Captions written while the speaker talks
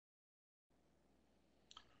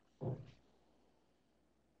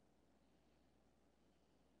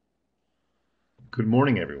Good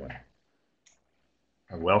morning, everyone,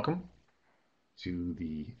 and welcome to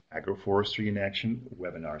the Agroforestry in Action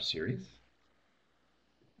webinar series.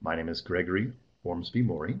 My name is Gregory Ormsby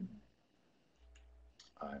Maury.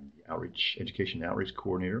 I'm the Education and Outreach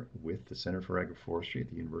Coordinator with the Center for Agroforestry at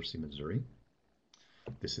the University of Missouri.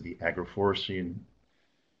 This is the Agroforestry in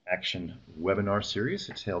Action webinar series.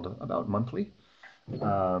 It's held about monthly.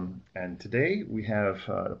 And today we have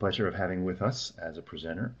the pleasure of having with us as a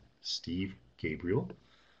presenter, Steve Gabriel.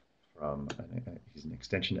 He's an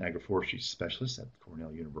extension agroforestry specialist at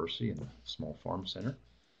Cornell University and the Small Farm Center.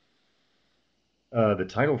 The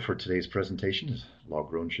title for today's presentation is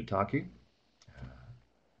Log-Grown Shiitake.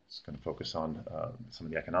 It's going to focus on some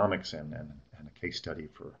of the economics and a case study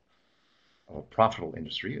for a profitable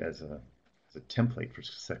industry as a template for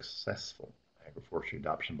successful agroforestry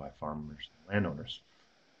adoption by farmers and landowners.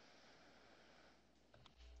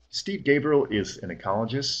 Steve Gabriel is an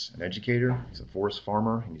ecologist, an educator, he's a forest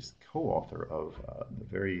farmer, and he's the co-author of the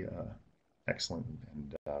very excellent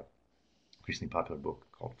and increasingly popular book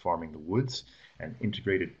called Farming the Woods, an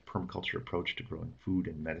integrated permaculture approach to growing food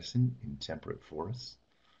and medicine in temperate forests.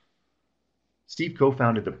 Steve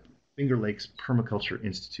co-founded the Finger Lakes Permaculture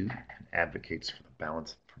Institute and advocates for the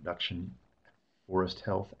balance of production and forest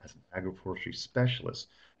health as an agroforestry specialist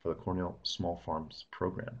for the Cornell Small Farms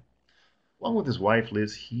program. Along with his wife,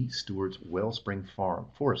 Liz, he stewards Wellspring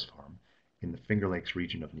Forest Farm in the Finger Lakes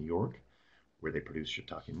region of New York, where they produce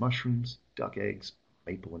shiitake mushrooms, duck eggs,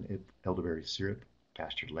 maple and elderberry syrup,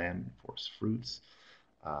 pastured land, and forest fruits.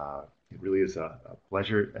 It really is a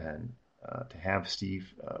pleasure and to have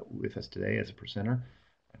Steve with us today as a presenter,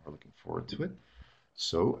 and we're looking forward to it.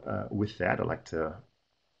 So with that, I'd like to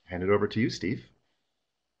hand it over to you, Steve.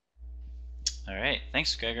 All right.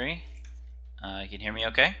 Thanks, Gregory. You can hear me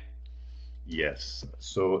okay? Yes.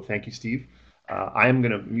 So thank you, Steve. I am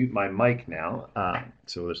going to mute my mic now,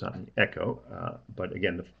 so there's not any echo. But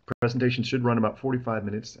again, the presentation should run about 45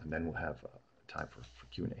 minutes, and then we'll have time for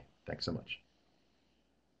Q&A. Thanks so much.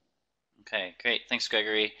 Okay, great. Thanks,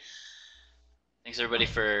 Gregory. Thanks, everybody,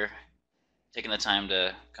 for taking the time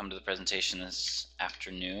to come to the presentation this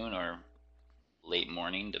afternoon or late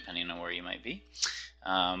morning, depending on where you might be.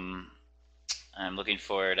 I'm looking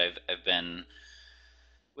forward. I've been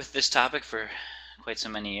with this topic for quite so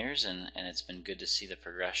many years, and it's been good to see the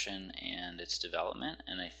progression and its development.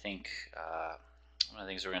 And I think one of the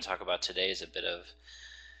things we're going to talk about today is a bit of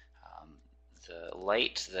the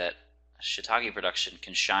light that shiitake production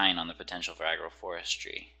can shine on the potential for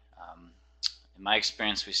agroforestry. In my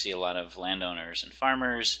experience, we see a lot of landowners and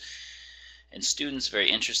farmers and students very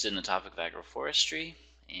interested in the topic of agroforestry,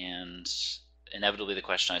 and inevitably the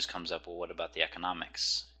question always comes up, well, what about the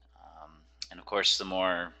economics? And of course, the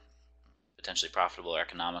more potentially profitable or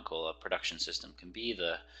economical a production system can be,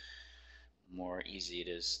 the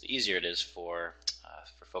easier it is for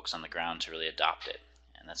folks on the ground to really adopt it.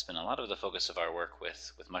 And that's been a lot of the focus of our work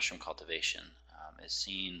with mushroom cultivation, is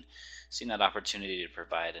seeing that opportunity to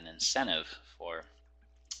provide an incentive for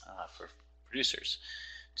producers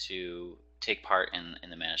to take part in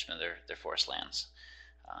the management of their forest lands.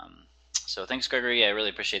 So thanks, Gregory. I really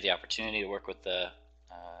appreciate the opportunity to work with the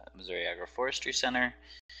Missouri Agroforestry Center,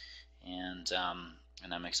 and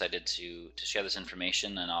I'm excited to share this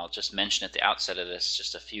information. And I'll just mention at the outset of this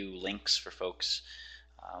just a few links for folks.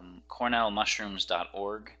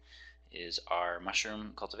 Cornellmushrooms.org is our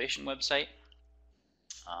mushroom cultivation website.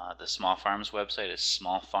 The Small Farms website is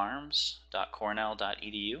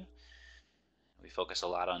smallfarms.cornell.edu. We focus a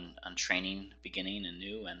lot on training beginning and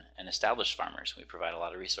new and established farmers. We provide a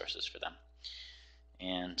lot of resources for them.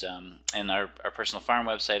 And our personal farm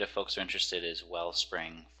website, if folks are interested, is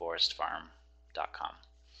wellspringforestfarm.com.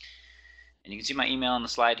 And you can see my email on the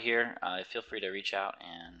slide here. Feel free to reach out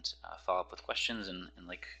and follow up with questions. And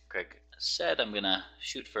like Greg said, I'm going to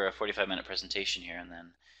shoot for a 45-minute presentation here, and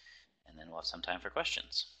then we'll have some time for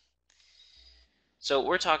questions. So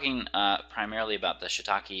we're talking primarily about the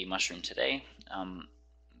shiitake mushroom today.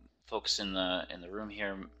 Folks in the room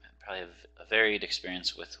here probably have a varied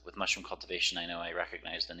experience with mushroom cultivation. I know I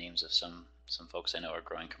recognize the names of some folks I know are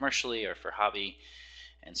growing commercially or for hobby,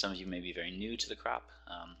 and some of you may be very new to the crop.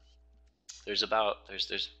 There's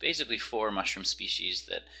basically 4 mushroom species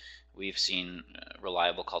that we've seen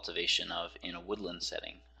reliable cultivation of in a woodland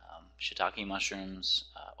setting: shiitake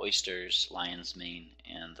mushrooms, oysters, lion's mane,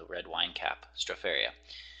 and the red winecap Stropharia.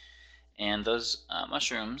 And those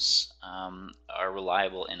mushrooms are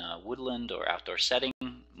reliable in a woodland or outdoor setting.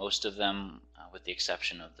 Most of them, with the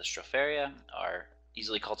exception of the Stropharia, are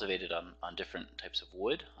easily cultivated on different types of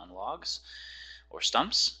wood, on logs or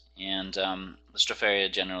stumps. And the Stropharia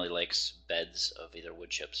generally likes beds of either wood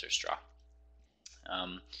chips or straw.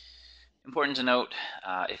 Important to note,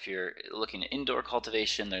 if you're looking at indoor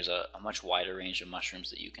cultivation, there's a much wider range of mushrooms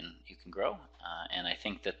that you can grow, and I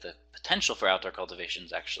think that the potential for outdoor cultivation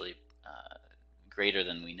is actually greater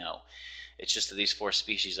than we know. It's just that these 4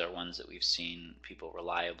 species are ones that we've seen people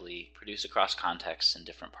reliably produce across contexts in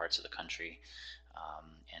different parts of the country,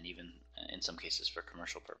 and even in some cases for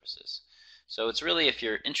commercial purposes. So it's really, if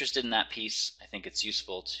you're interested in that piece, I think it's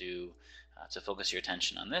useful to focus your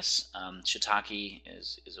attention on this. Shiitake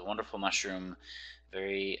is a wonderful mushroom,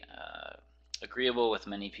 very agreeable with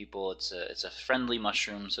many people. It's a friendly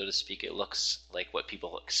mushroom, so to speak. It looks like what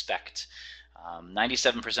people expect.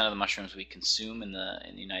 97% of the mushrooms we consume in the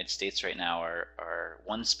United States right now are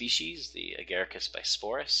one species, the Agaricus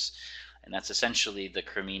bisporus, and that's essentially the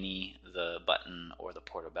cremini, the button, or the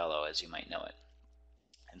portobello, as you might know it.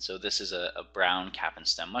 And so this is a brown cap and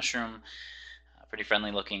stem mushroom, pretty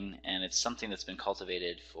friendly looking, and it's something that's been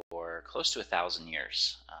cultivated for close to 1,000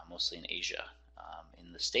 years, mostly in Asia.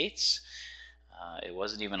 In the States, it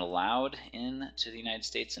wasn't even allowed into the United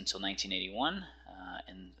States until 1981,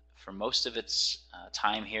 and for most of its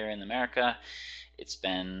time here in America, it's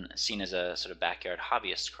been seen as a sort of backyard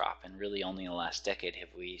hobbyist crop, and really only in the last decade have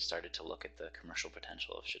we started to look at the commercial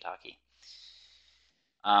potential of shiitake.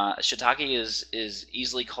 Shiitake is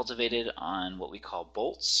easily cultivated on what we call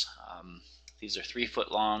bolts. These are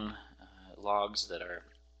 3-foot long logs that are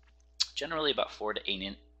generally about 4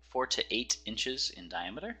 to 8 inches in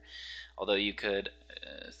diameter. Although you could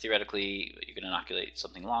theoretically, you can inoculate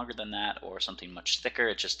something longer than that or something much thicker.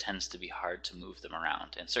 It just tends to be hard to move them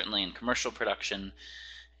around. And certainly in commercial production,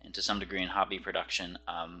 and to some degree in hobby production,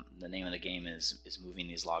 the name of the game is moving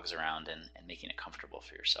these logs around and making it comfortable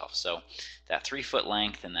for yourself. So that 3-foot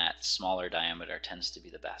length and that smaller diameter tends to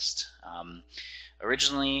be the best.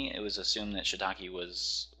 Originally, it was assumed that shiitake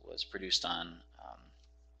was produced on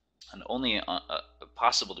and only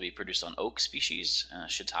possible to be produced on oak species.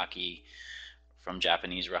 Shiitake, from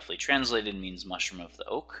Japanese roughly translated, means mushroom of the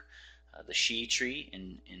oak. The shi tree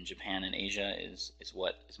in Japan and Asia is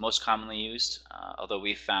what is most commonly used. Although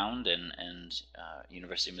we found, and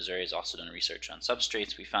University of Missouri has also done research on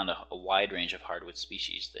substrates, we found a wide range of hardwood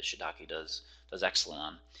species that shiitake does excellent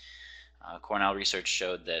on. Cornell research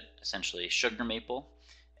showed that essentially sugar maple,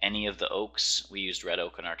 any of the oaks, we used red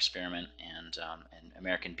oak in our experiment, and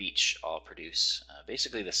American beech all produce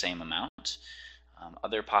basically the same amount.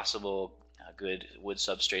 Other possible good wood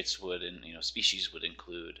substrates species would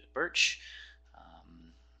include birch,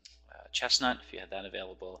 chestnut, if you had that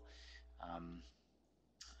available.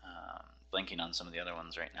 Blanking on some of the other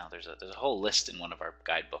ones right now. There's a whole list in one of our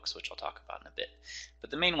guidebooks, which I'll talk about in a bit. But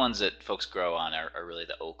the main ones that folks grow on are really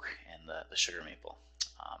the oak and the sugar maple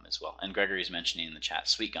as well. And Gregory's mentioning in the chat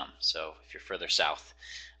sweet gum. So if you're further south,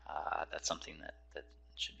 that's something that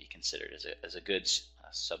should be considered as a good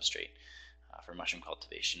substrate for mushroom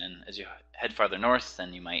cultivation. And as you head farther north,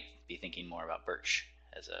 then you might be thinking more about birch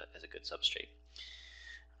as a good substrate.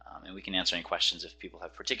 And we can answer any questions if people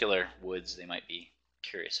have particular woods they might be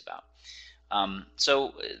curious about.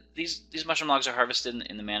 So these mushroom logs are harvested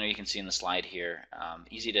in the manner you can see in the slide here.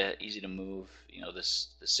 Easy to move. This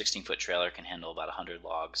 16-foot trailer can handle about 100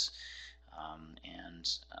 logs, and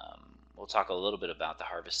we'll talk a little bit about the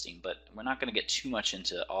harvesting, but we're not going to get too much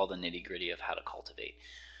into all the nitty-gritty of how to cultivate.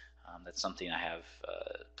 That's something I have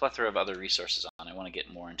a plethora of other resources on. I want to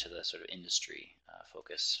get more into the sort of industry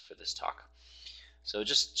focus for this talk. So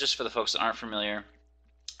just for the folks that aren't familiar,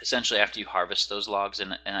 essentially after you harvest those logs,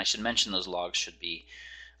 and I should mention those logs should be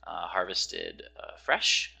harvested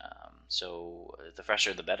fresh. So the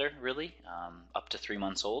fresher the better, really, up to 3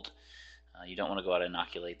 months old. You don't want to go out and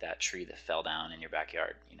inoculate that tree that fell down in your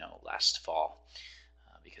backyard, last fall,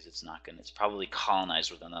 because it's probably colonized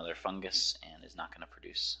with another fungus and is not going to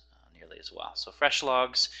produce nearly as well. So fresh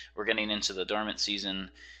logs, we're getting into the dormant season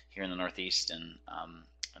here in the Northeast and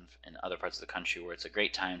other parts of the country where it's a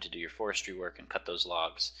great time to do your forestry work and cut those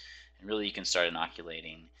logs. And really you can start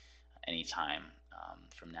inoculating anytime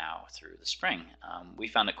from now through the spring. We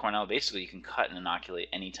found at Cornell basically you can cut and inoculate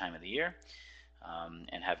any time of the year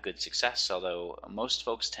and have good success, although most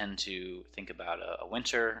folks tend to think about a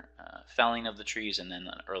winter felling of the trees and then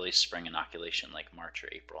an early spring inoculation like March or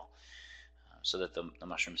April, so that the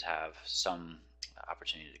mushrooms have some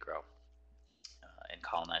opportunity to grow and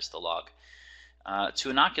colonize the log. To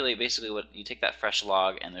inoculate, basically you take that fresh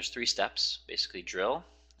log and there's 3 steps, basically drill,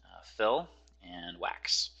 fill, and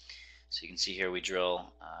wax. So you can see here we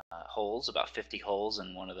drill holes, about 50 holes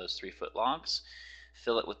in one of those 3-foot logs,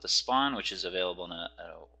 fill it with the spawn, which is available in a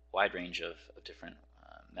wide range of different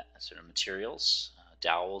sort of materials,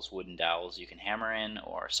 dowels, wooden dowels you can hammer in,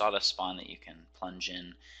 or sawdust spawn that you can plunge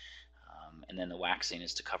in, and then the waxing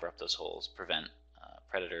is to cover up those holes, prevent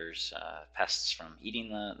predators, pests from eating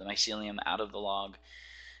the mycelium out of the log,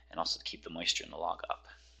 and also to keep the moisture in the log up.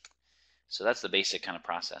 So that's the basic kind of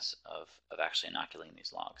process of actually inoculating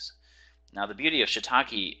these logs. Now the beauty of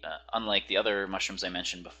shiitake, unlike the other mushrooms I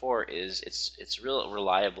mentioned before, is it's real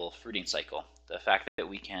reliable fruiting cycle. The fact that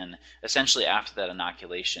we can essentially after that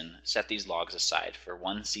inoculation set these logs aside for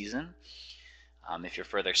one season. If you're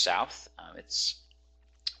further south, it's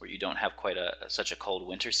where you don't have quite such a cold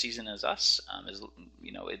winter season as us.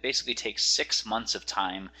 It basically takes 6 months of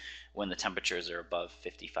time when the temperatures are above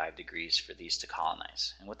 55 degrees for these to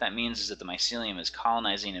colonize. And what that means is that the mycelium is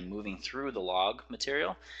colonizing and moving through the log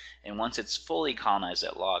material, and once it's fully colonized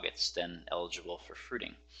that log, it's then eligible for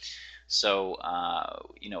fruiting. So,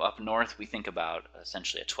 up north we think about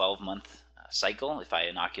essentially a 12-month cycle. If I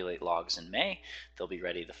inoculate logs in May, they'll be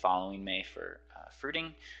ready the following May for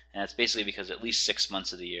fruiting, and that's basically because at least 6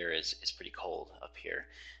 months of the year is pretty cold up here.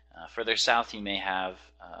 Further south, you may have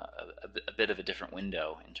a bit of a different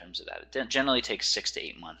window in terms of that. It generally takes 6 to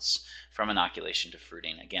 8 months from inoculation to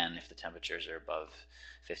fruiting, again, if the temperatures are above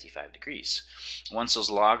 55 degrees. Once those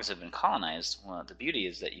logs have been colonized, well, the beauty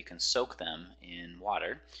is that you can soak them in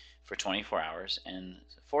water for 24 hours and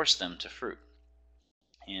force them to fruit.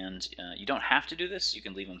 And you don't have to do this. You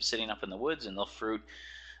can leave them sitting up in the woods and they'll fruit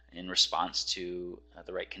in response to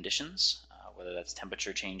the right conditions, whether that's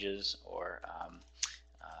temperature changes or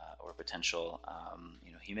potential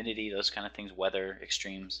humidity, those kind of things, weather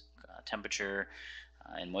extremes, temperature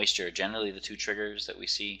and moisture are generally the two triggers that we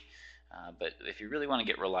see. But if you really want to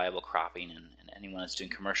get reliable cropping, and anyone that's doing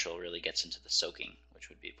commercial really gets into the soaking, which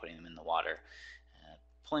would be putting them in the water,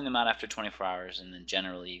 pulling them out after 24 hours, and then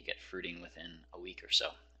generally you get fruiting within a week or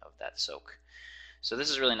so of that soak. So this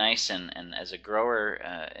is really nice, and as a grower,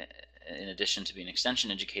 in addition to being an extension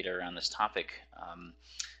educator around this topic,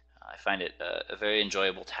 I find it a very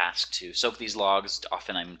enjoyable task to soak these logs.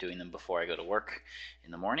 Often I'm doing them before I go to work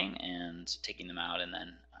in the morning and taking them out and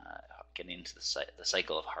then getting into the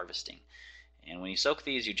cycle of harvesting. And when you soak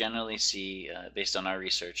these, you generally see, based on our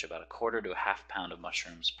research, about 1/4 to 1/2 pound of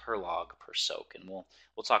mushrooms per log per soak. And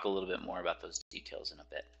we'll talk a little bit more about those details in a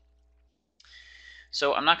bit.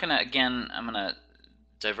 So I'm going to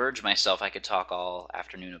diverge myself. I could talk all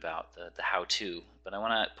afternoon about the how-to, but I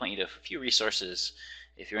want to point you to a few resources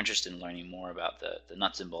if you're interested in learning more about the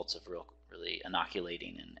nuts and bolts of really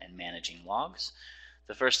inoculating and managing logs.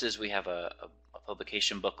 The first is we have a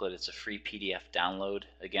publication booklet. It's a free PDF download,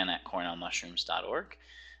 again at cornellmushrooms.org,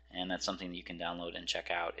 and that's something that you can download and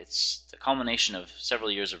check out. It's the culmination of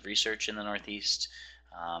several years of research in the Northeast,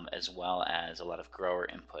 as well as a lot of grower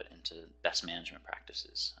input into best management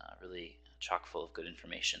practices, really chock full of good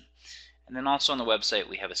information. And then also on the website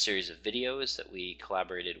we have a series of videos that we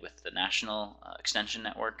collaborated with the National Extension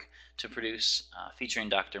Network to produce, featuring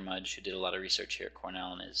Dr. Mudge, who did a lot of research here at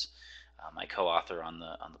Cornell and is my co-author on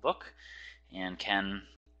the book. And Ken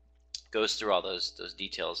goes through all those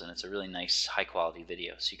details, and it's a really nice high quality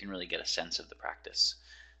video, so you can really get a sense of the practice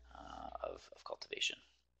of cultivation.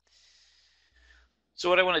 So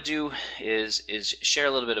what I want to do is share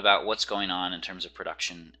a little bit about what's going on in terms of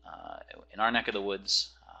production in our neck of the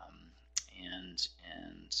woods, and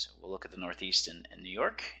we'll look at the Northeast and New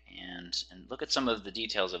York and look at some of the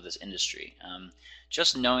details of this industry.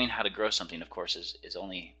 Just knowing how to grow something, of course, is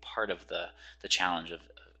only part of the challenge of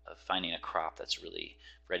finding a crop that's really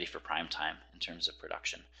ready for prime time in terms of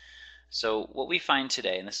production. So what we find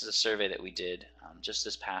today, and this is a survey that we did just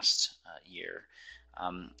this past year,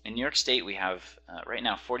 in New York State we have right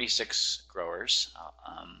now 46 growers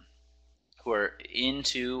who are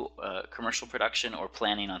into commercial production or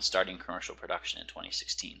planning on starting commercial production in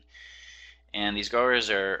 2016. And these growers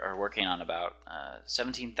are working on about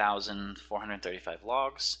 17,435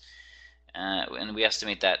 logs, and we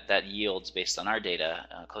estimate that yields, based on our data,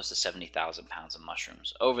 close to 70,000 pounds of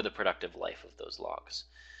mushrooms over the productive life of those logs.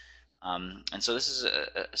 And so this is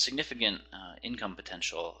a significant income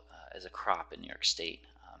potential as a crop in New York State.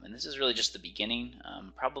 And this is really just the beginning.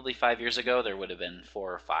 Probably 5 years ago there would have been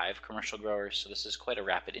 4 or 5 commercial growers, so this is quite a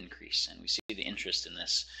rapid increase, and we see the interest in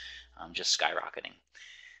this just skyrocketing.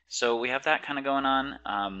 So we have that kind of going on.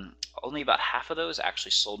 Only about half of those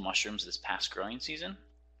actually sold mushrooms this past growing season,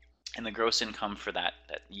 and the gross income for that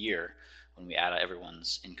year, when we add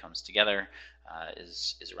everyone's incomes together,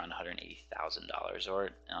 is around $180,000,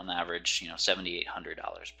 or on average,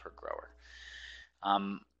 $7,800 per grower.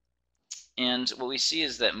 And what we see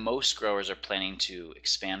is that most growers are planning to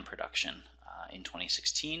expand production in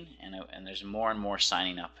 2016, and there's more and more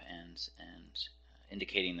signing up and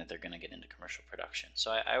indicating that they're going to get into commercial production.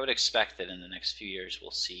 So I would expect that in the next few years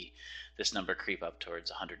we'll see this number creep up towards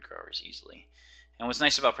 100 growers easily. And what's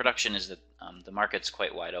nice about production is that the market's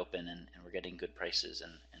quite wide open, and we're getting good prices,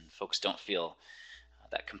 and folks don't feel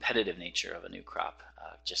that competitive nature of a new crop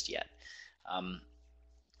just yet.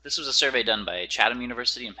 This was a survey done by Chatham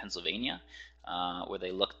University in Pennsylvania, where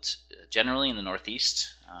they looked generally in the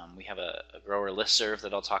Northeast. We have a grower listserv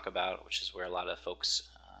that I'll talk about, which is where a lot of folks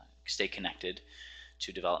stay connected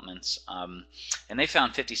to developments. And they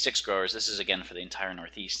found 56 growers. This is again for the entire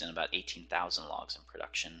Northeast, and about 18,000 logs in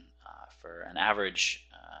production for an average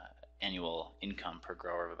annual income per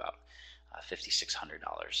grower of about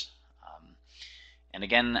 $5,600. And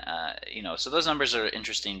again, so those numbers are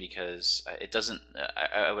interesting because it doesn't,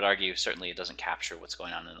 I would argue, certainly it doesn't capture what's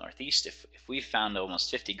going on in the Northeast. If we found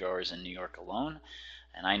almost 50 growers in New York alone,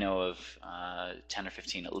 and I know of 10 or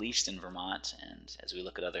 15 at least in Vermont, and as we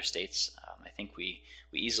look at other states, I think we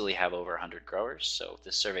easily have over 100 growers. So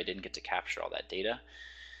this survey didn't get to capture all that data.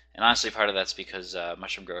 And honestly, part of that's because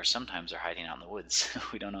mushroom growers sometimes are hiding out in the woods.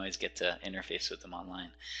 We don't always get to interface with them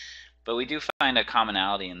online. But we do find a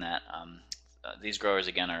commonality in that these growers,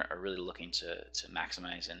 again, are really looking to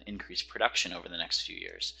maximize and increase production over the next few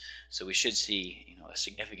years. So we should see a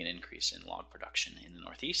significant increase in log production in the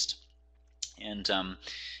Northeast. And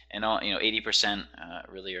 80%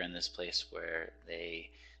 really are in this place where they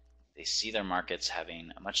see their markets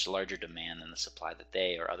having a much larger demand than the supply that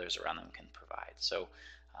they or others around them can provide. So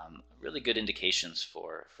really good indications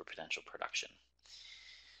for potential production.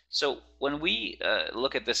 So when we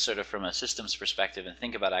look at this sort of from a systems perspective and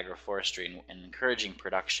think about agroforestry and encouraging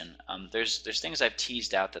production, there's things I've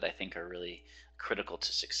teased out that I think are really critical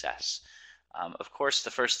to success. Of course,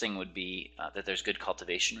 the first thing would be that there's good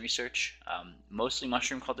cultivation research. Mostly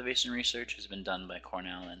mushroom cultivation research has been done by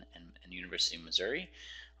Cornell and University of Missouri,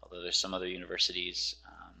 although there's some other universities,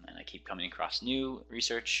 and I keep coming across new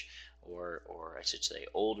research, or I should say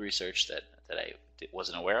old research that I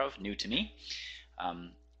wasn't aware of, new to me.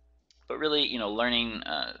 But really, learning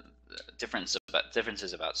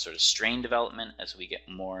differences about sort of strain development as we get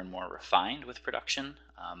more and more refined with production.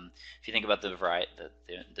 If you think about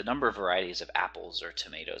the number of varieties of apples or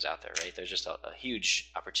tomatoes out there, right? There's just a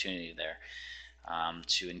huge opportunity there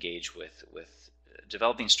to engage with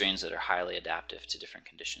developing strains that are highly adaptive to different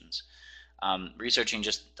conditions. Researching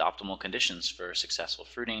just the optimal conditions for successful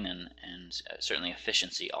fruiting and certainly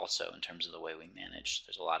efficiency also in terms of the way we manage.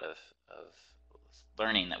 There's a lot of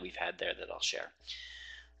learning that we've had there that I'll share.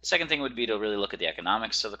 The second thing would be to really look at the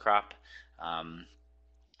economics of the crop.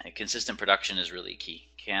 Consistent production is really key.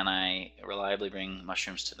 Can I reliably bring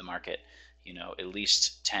mushrooms to the market, at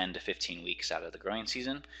least 10 to 15 weeks out of the growing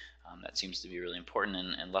season? That seems to be really important,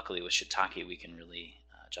 and luckily with Shiitake we can really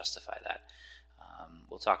justify that.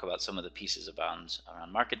 We'll talk about some of the pieces around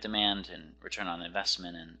market demand and return on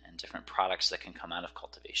investment and different products that can come out of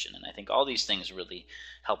cultivation. And I think all these things really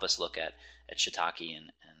help us look at Shiitake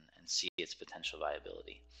and see its potential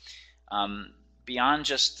viability. Beyond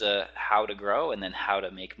just the how to grow and then how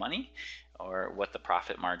to make money, or what the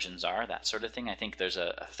profit margins are, that sort of thing, I think there's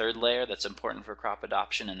a third layer that's important for crop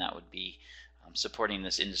adoption, and that would be supporting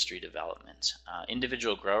this industry development.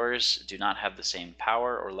 Individual growers do not have the same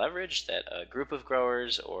power or leverage that a group of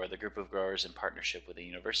growers or the group of growers in partnership with a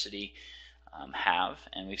university have,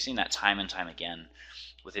 and we've seen that time and time again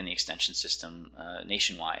within the extension system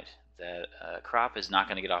nationwide. That a crop is not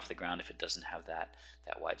going to get off the ground if it doesn't have that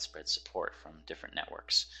widespread support from different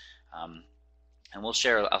networks. And I'll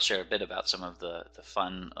share a bit about some of the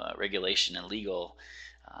fun regulation and legal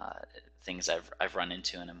things I've run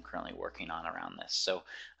into and I'm currently working on around this. So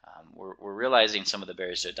we're realizing some of the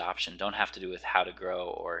barriers to adoption don't have to do with how to grow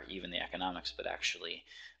or even the economics, but actually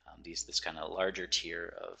this kind of larger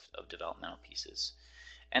tier of developmental pieces.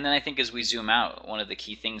 And then I think as we zoom out, one of the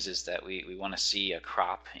key things is that we want to see a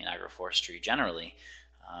crop in agroforestry generally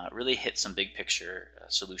really hit some big picture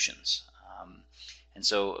solutions. And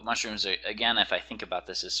so mushrooms are, again, if I think about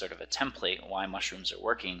this as sort of a template, why mushrooms are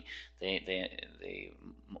working, they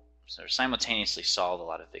sort of simultaneously solve a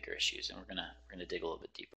lot of bigger issues, and we're gonna dig a little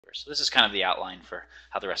bit deeper. So this is kind of the outline for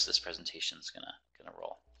how the rest of this presentation is gonna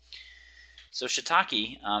roll. So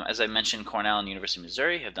Shiitake, as I mentioned, Cornell and University of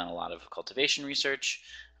Missouri have done a lot of cultivation research.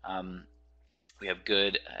 We have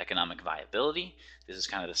good economic viability. This is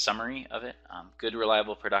kind of the summary of it. Good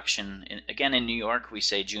reliable production. Again, in New York, we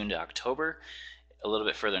say June to October. A little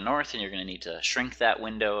bit further north, and you're going to need to shrink that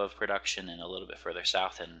window of production, and a little bit further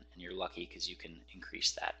south, and you're lucky because you can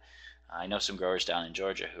increase that. I know some growers down in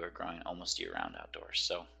Georgia who are growing almost year-round outdoors,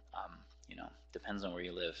 so depends on where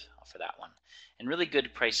you live for that one. And really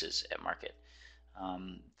good prices at market.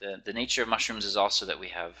 The nature of mushrooms is also that we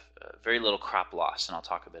have very little crop loss, and I'll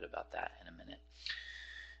talk a bit about that in a minute.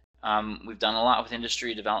 We've done a lot with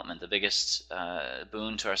industry development. The biggest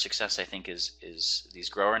boon to our success, I think, is these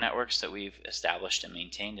grower networks that we've established and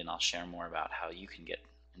maintained, and I'll share more about how you can get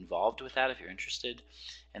involved with that if you're interested.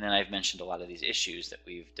 And then I've mentioned a lot of these issues that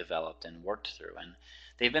we've developed and worked through, and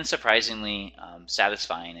they've been surprisingly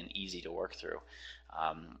satisfying and easy to work through.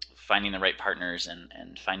 Finding the right partners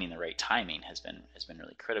and finding the right timing has been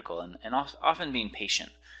really critical, and often being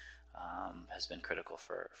patient has been critical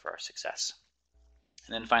for our success.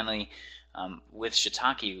 And then finally, with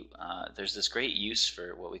shiitake, there's this great use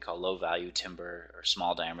for what we call low-value timber or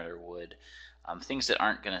small diameter wood, things that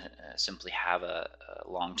aren't going to simply have a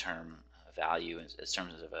long-term value in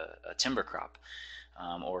terms of a timber crop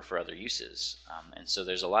or for other uses. And so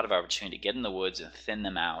there's a lot of opportunity to get in the woods and thin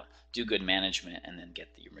them out, do good management, and then get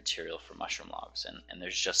your material for mushroom logs. And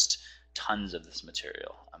there's just tons of this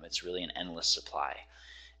material. It's really an endless supply.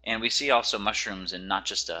 And we see also mushrooms in not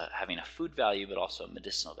just having a food value, but also a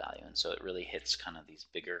medicinal value. And so it really hits kind of these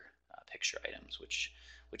bigger picture items, which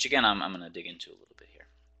again, I'm going to dig into a little bit here.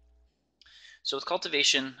 So with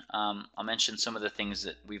cultivation, I'll mention some of the things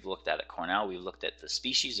that we've looked at Cornell. We've looked at the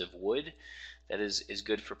species of wood that is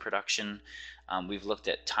good for production. We've looked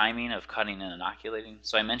at timing of cutting and inoculating.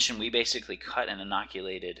 So I mentioned we basically cut and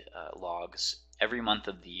inoculated logs every month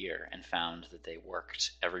of the year and found that they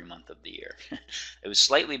worked every month of the year. It was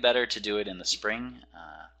slightly better to do it in the spring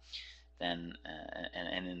and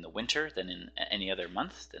in the winter than in any other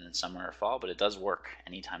month, than in summer or fall, but it does work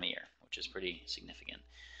any time of year, which is pretty significant.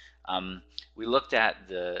 We looked at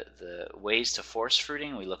the ways to force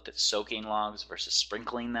fruiting. We looked at soaking logs versus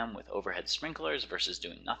sprinkling them with overhead sprinklers versus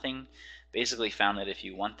doing nothing. Basically found that if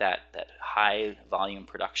you want that high volume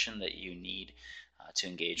production that you need to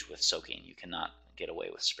engage with soaking, you cannot get away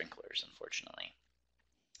with sprinklers, unfortunately.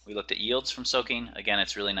 We looked at yields from soaking. Again,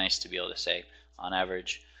 it's really nice to be able to say, on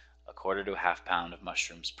average, a quarter to a half pound of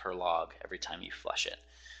mushrooms per log every time you flush it.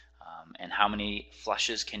 And how many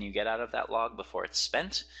flushes can you get out of that log before it's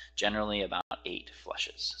spent? Generally about 8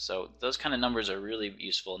 flushes. So those kind of numbers are really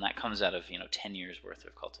useful, and that comes out of 10 years worth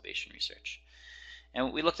of cultivation research.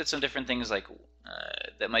 And we looked at some different things like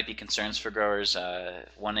that might be concerns for growers.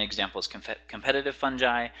 One example is competitive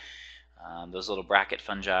fungi, those little bracket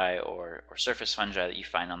fungi or surface fungi that you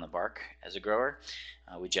find on the bark as a grower.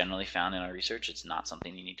 We generally found in our research it's not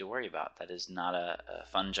something you need to worry about. That is not a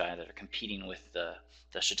fungi that are competing with the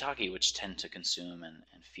shiitake, which tend to consume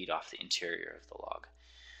and feed off the interior of the log.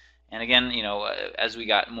 And again, as we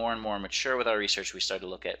got more and more mature with our research, we started to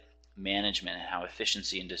look at management and how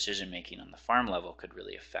efficiency and decision making on the farm level could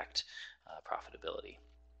really affect profitability.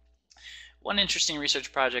 One interesting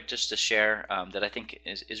research project just to share that I think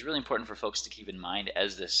is really important for folks to keep in mind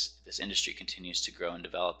as this industry continues to grow and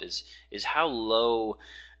develop is how low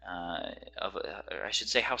or I should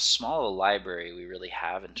say how small a library we really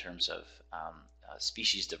have in terms of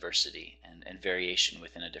species diversity and variation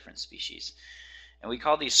within a different species. And we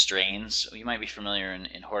call these strains. You might be familiar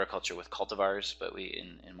in horticulture with cultivars, but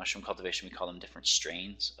in mushroom cultivation we call them different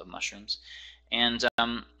strains of mushrooms. And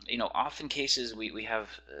often cases we have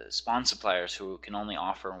spawn suppliers who can only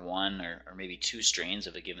offer one or maybe 2 strains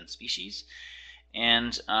of a given species.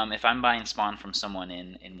 And if I'm buying spawn from someone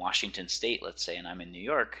in Washington State, let's say, and I'm in New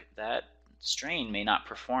York, that strain may not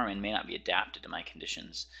perform and may not be adapted to my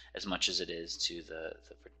conditions as much as it is to the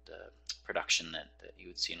production that you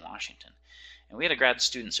would see in Washington. And we had a grad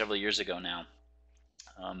student several years ago now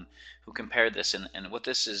who compared this, and what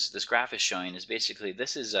this graph is showing is basically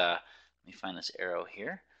this is let me find this arrow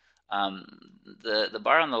here. The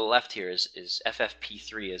bar on the left here is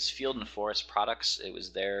FFP3, is Field and Forest Products. It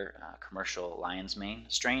was their commercial lion's mane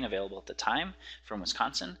strain available at the time from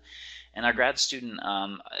Wisconsin. And our grad student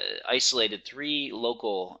isolated 3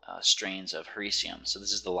 local strains of Hericium. So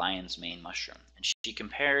this is the lion's mane mushroom. And she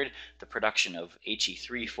compared the production of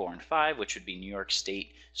HE3, 4, and 5, which would be New York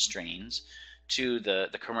State strains, to the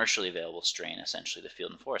commercially available strain, essentially the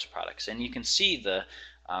Field and Forest Products. And you can see the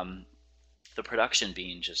production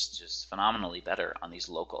being just phenomenally better on these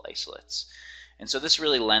local isolates. And so this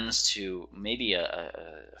really lends to maybe a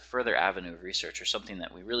further avenue of research, or something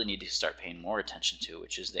that we really need to start paying more attention to,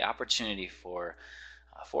 which is the opportunity for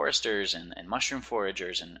foresters and mushroom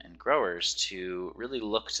foragers and growers to really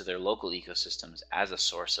look to their local ecosystems as a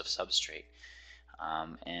source of substrate,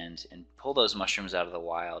 and pull those mushrooms out of the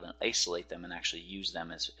wild and isolate them and actually use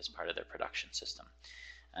them as part of their production system.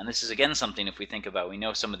 And this is again something, if we think about, we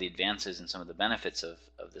know some of the advances and some of the benefits of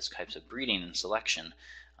this types of breeding and selection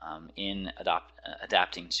in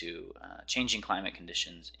adapting to changing climate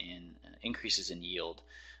conditions, in increases in yield,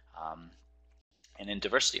 and in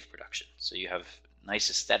diversity of production. So you have nice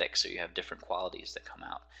aesthetics, so you have different qualities that come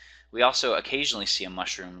out. We also occasionally see a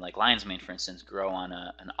mushroom, like lion's mane, for instance, grow on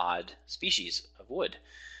an odd species of wood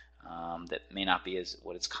that may not be as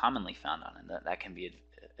what it's commonly found on, and that can be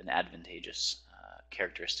an advantageous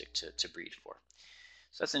characteristic to breed for.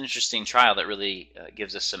 So that's an interesting trial that really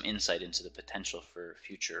gives us some insight into the potential for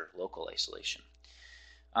future local isolation.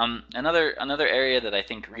 Another area that I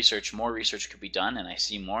think more research could be done, and I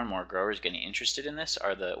see more and more growers getting interested in this,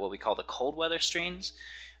 are what we call the cold weather strains.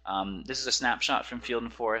 This is a snapshot from Field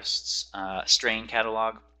and Forest's strain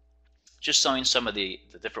catalog, just showing some of the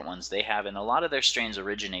different ones they have, and a lot of their strains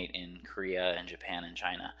originate in Korea and Japan and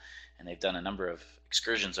China, and they've done a number of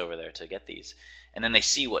excursions over there to get these, and then they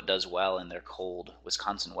see what does well in their cold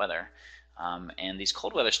Wisconsin weather. And these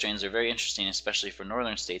cold weather strains are very interesting, especially for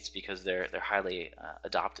northern states, because they're highly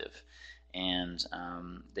adaptive, and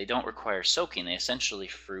they don't require soaking. They essentially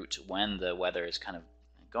fruit when the weather is kind of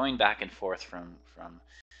going back and forth from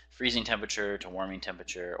freezing temperature to warming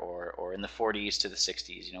temperature, or in the 40s to the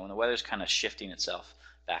 60s. When the weather's kind of shifting itself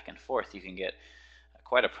back and forth, you can get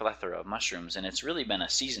quite a plethora of mushrooms, and it's really been a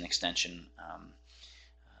season extension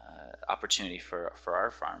opportunity for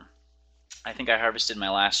our farm. I think I harvested my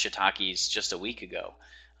last shiitakes just a week ago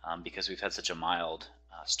because we've had such a mild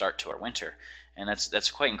start to our winter, and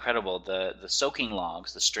that's quite incredible. The soaking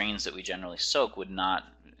logs, the strains that we generally soak, have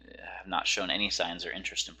not shown any signs or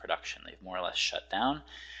interest in production. They've more or less shut down.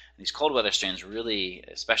 These cold weather strains really,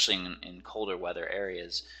 especially in colder weather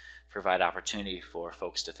areas, provide opportunity for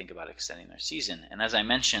folks to think about extending their season. And as I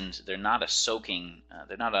mentioned, they're not a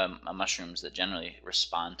mushrooms that generally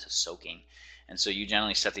respond to soaking. And so you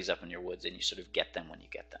generally set these up in your woods and you sort of get them when you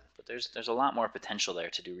get them. But there's a lot more potential there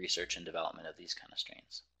to do research and development of these kind of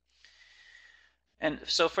strains. And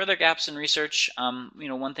so further gaps in research,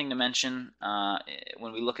 one thing to mention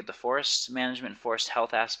when we look at the forest management, forest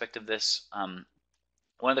health aspect of this,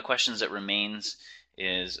 one of the questions that remains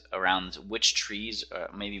is around which trees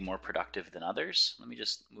may be more productive than others. Let me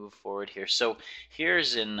just move forward here. So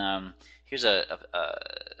here's a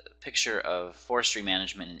picture of forestry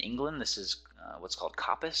management in England. This is what's called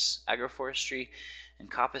coppice agroforestry, and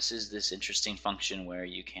coppice is this interesting function where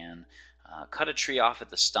you can cut a tree off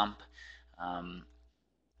at the stump.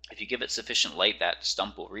 If you give it sufficient light, that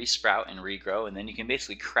stump will resprout and regrow, and then you can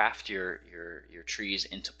basically craft your trees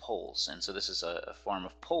into poles. And so this is a form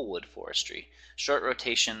of pole wood forestry. Short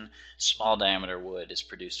rotation, small diameter wood is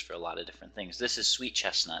produced for a lot of different things. This is sweet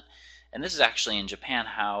chestnut, and this is actually in Japan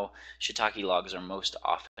how shiitake logs are most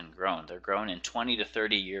often grown. They're grown in 20 to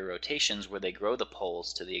 30 year rotations where they grow the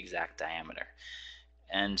poles to the exact diameter.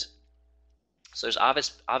 And so there's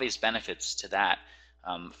obvious benefits to that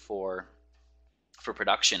for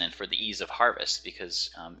production and for the ease of harvest, because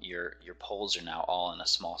your poles are now all in a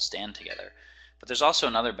small stand together. But there's also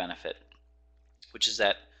another benefit, which is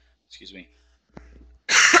that,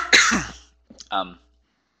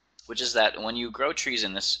 which is that when you grow trees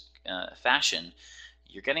in this fashion,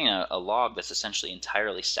 you're getting a log that's essentially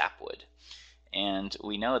entirely sapwood. And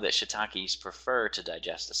we know that shiitakes prefer to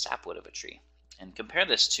digest the sapwood of a tree. And compare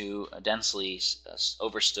this to a densely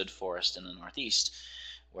overstood forest in the Northeast,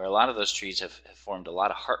 where a lot of those trees have formed a lot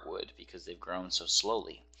of heartwood because they've grown so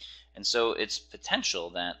slowly. And so it's potential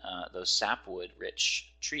that those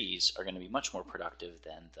sapwood-rich trees are going to be much more productive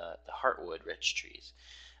than the heartwood-rich trees.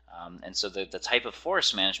 And so the type of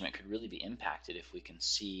forest management could really be impacted if we can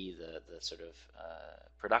see the sort of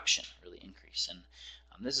production really increase.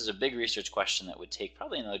 And this is a big research question that would take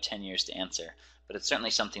probably another 10 years to answer, but it's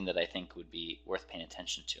certainly something that I think would be worth paying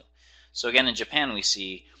attention to. So again, in Japan we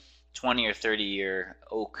see 20 or 30 year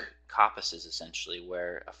oak coppices, essentially,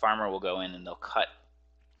 where a farmer will go in and they'll cut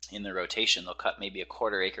in the rotation, they'll cut maybe a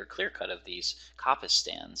quarter acre clear cut of these coppice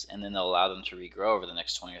stands, and then they'll allow them to regrow over the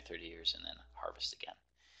next 20 or 30 years and then harvest again.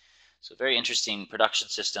 So very interesting production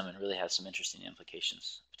system, and really has some interesting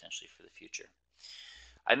implications potentially for the future.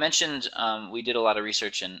 I mentioned we did a lot of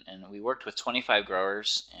research and we worked with 25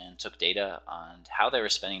 growers and took data on how they were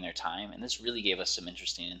spending their time, and this really gave us some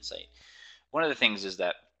interesting insight. One of the things is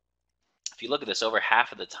that if you look at this, over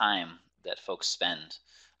half of the time that folks spend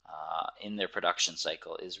in their production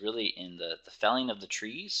cycle is really in the felling of the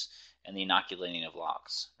trees and the inoculating of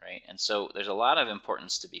logs, right? And so there's a lot of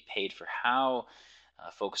importance to be paid for how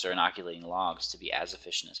folks are inoculating logs to be as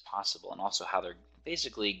efficient as possible, and also how they're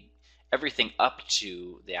basically everything up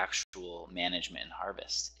to the actual management and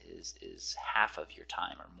harvest is half of your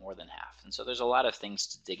time, or more than half. And so there's a lot of things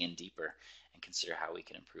to dig in deeper and consider how we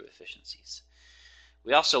can improve efficiencies.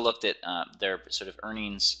 We also looked at their sort of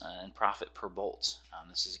earnings and profit per bolt.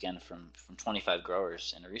 This is again from 25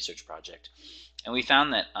 growers in a research project, and we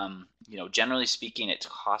found that generally speaking, it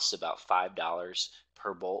costs about $5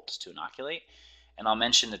 per bolt to inoculate, and I'll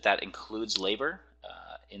mention that that includes labor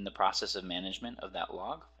in the process of management of that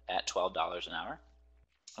log at $12 an hour.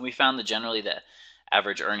 And we found that generally the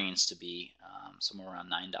average earnings to be somewhere around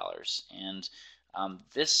 $9. And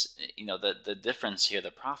this, the difference here,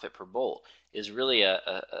 the profit per bolt, is really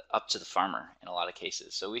up to the farmer in a lot of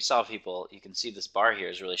cases. So we saw people, you can see this bar here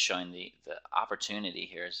is really showing the opportunity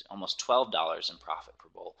here is almost $12 in profit per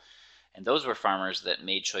bolt. And those were farmers that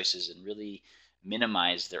made choices and really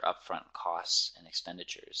minimized their upfront costs and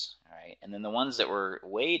expenditures. All right, and then the ones that were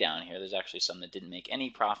way down here, there's actually some that didn't make any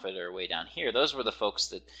profit, or way down here, those were the folks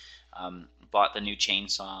that bought the new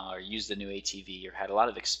chainsaw or used the new ATV or had a lot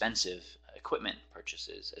of expensive equipment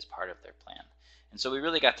purchases as part of their plan. And so we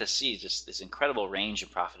really got to see just this incredible range of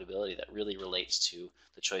profitability that really relates to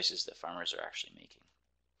the choices that farmers are actually making.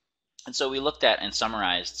 And so we looked at and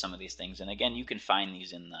summarized some of these things, and again, you can find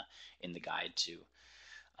these in the guide to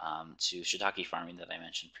shiitake farming that I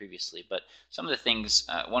mentioned previously. But some of the things,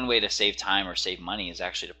 one way to save time or save money is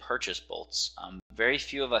actually to purchase bolts. Very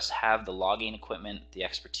few of us have the logging equipment, the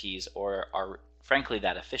expertise, or are frankly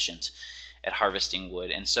that efficient at harvesting wood.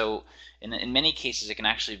 And so in many cases, it can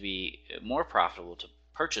actually be more profitable to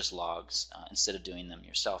purchase logs instead of doing them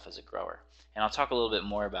yourself as a grower. And I'll talk a little bit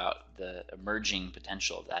more about the emerging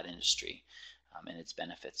potential of that industry and its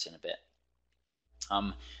benefits in a bit.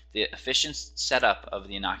 The efficient setup of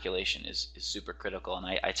the inoculation is super critical, and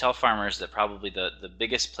I tell farmers that probably the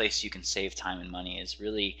biggest place you can save time and money is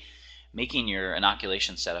really making your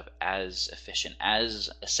inoculation setup as efficient, as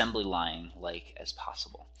assembly line like as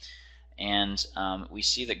possible. And we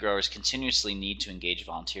see that growers continuously need to engage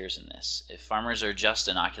volunteers in this. If farmers are just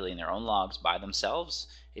inoculating their own logs by themselves,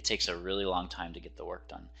 it takes a really long time to get the work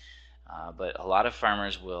done. But a lot of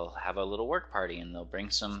farmers will have a little work party, and they'll bring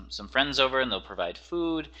some friends over, and they'll provide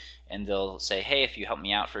food, and they'll say, hey, if you help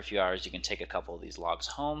me out for a few hours, you can take a couple of these logs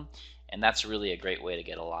home. And that's really a great way to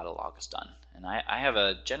get a lot of logs done. And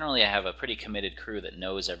generally I have a pretty committed crew that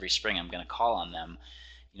knows every spring I'm going to call on them,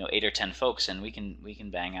 8 or 10 folks, and we can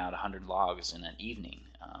bang out 100 logs in an evening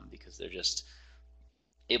because they're just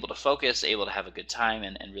able to focus, able to have a good time,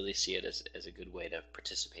 and really see it as a good way to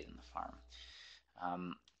participate in the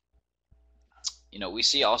farm. We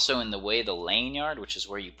see also in the way the laying yard, which is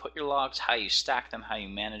where you put your logs, how you stack them, how you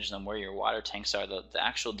manage them, where your water tanks are, the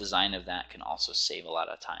actual design of that can also save a lot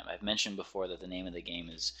of time. I've mentioned before that the name of the game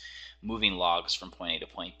is moving logs from point A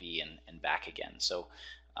to point B and back again. So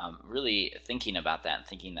really thinking about that and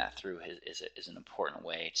thinking that through is an important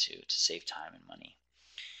way to save time and money.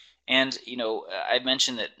 And I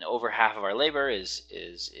mentioned that over half of our labor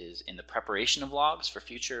is in the preparation of logs for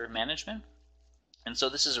future management. And so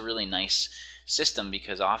this is a really nice system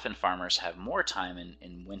because often farmers have more time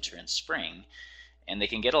in winter and spring, and they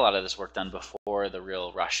can get a lot of this work done before the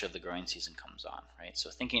real rush of the growing season comes on, right?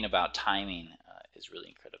 So thinking about timing is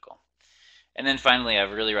really critical. And then finally,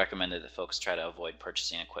 I've really recommended that folks try to avoid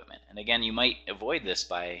purchasing equipment. And again, you might avoid this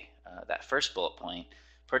by that first bullet point.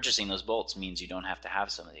 Purchasing those bolts means you don't have to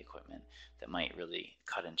have some of the equipment that might really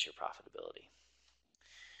cut into your profitability.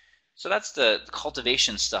 So that's the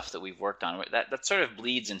cultivation stuff that we've worked on. That sort of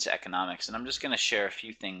bleeds into economics, and I'm just going to share a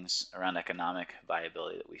few things around economic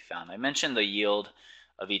viability that we found. I mentioned the yield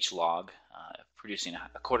of each log, producing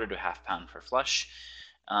a quarter to a half pound per flush.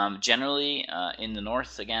 Generally, in the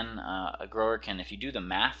north, again, a grower can, if you do the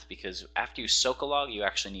math, because after you soak a log, you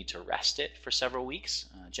actually need to rest it for several weeks,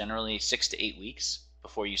 generally 6 to 8 weeks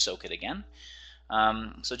before you soak it again.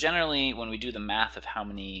 So generally, when we do the math of how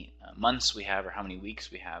many months we have or how many weeks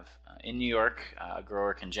we have, in New York, a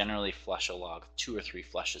grower can generally flush a log 2 or 3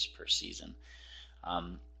 flushes per season.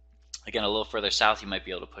 Again, a little further south, you might be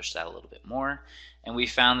able to push that a little bit more. And we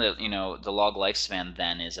found that the log lifespan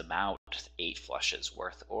then is about 8 flushes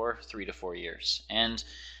worth, or 3 to 4 years. And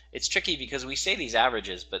it's tricky because we say these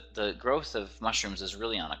averages, but the growth of mushrooms is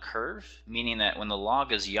really on a curve, meaning that when the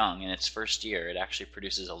log is young in its first year, it actually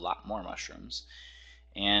produces a lot more mushrooms.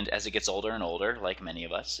 And as it gets older and older, like many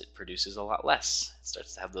of us, it produces a lot less. It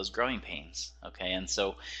starts to have those growing pains. Okay, and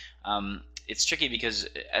so it's tricky because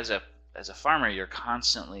as a farmer, you're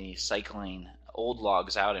constantly cycling old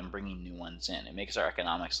logs out and bringing new ones in. It makes our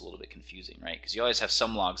economics a little bit confusing, right? Because you always have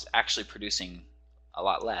some logs actually producing a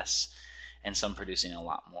lot less and some producing a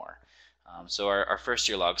lot more. So our first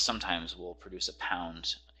year logs sometimes will produce a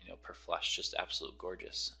pound per flush, just absolute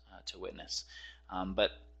gorgeous to witness.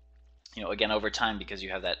 But again, over time, because you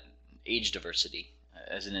have that age diversity,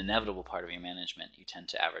 as an inevitable part of your management, you tend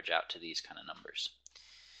to average out to these kind of numbers.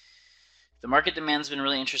 The market demand's been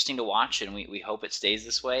really interesting to watch, and we hope it stays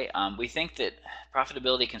this way. We think that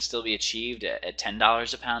profitability can still be achieved at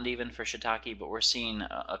 $10 a pound even for shiitake, but we're seeing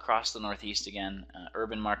across the Northeast again,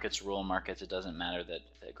 urban markets, rural markets, it doesn't matter,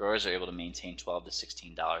 that growers are able to maintain $12 to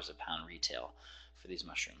 $16 a pound retail for these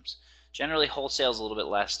mushrooms. Generally, wholesale is a little bit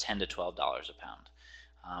less, $10 to $12 a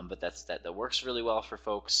pound. But that works really well for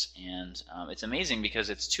folks, and it's amazing because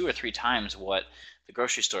it's 2 or 3 times what the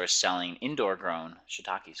grocery store is selling indoor grown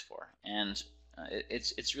shiitakes for, and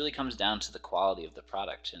it's really comes down to the quality of the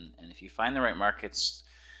product, and if you find the right markets,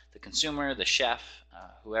 the consumer, the chef,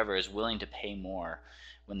 whoever is willing to pay more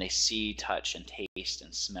when they see, touch, and taste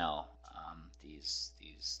and smell these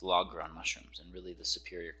log grown mushrooms and really the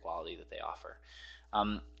superior quality that they offer.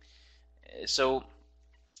 So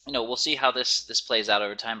we'll see how this plays out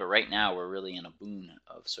over time, but right now we're really in a boon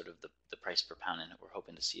of sort of the price per pound, and we're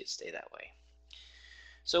hoping to see it stay that way.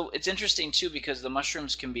 So it's interesting too because the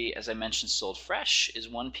mushrooms can be, as I mentioned, sold fresh is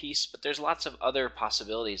one piece, but there's lots of other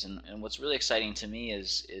possibilities, and what's really exciting to me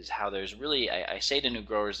is how there's really, I say to new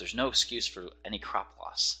growers, there's no excuse for any crop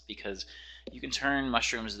loss, because you can turn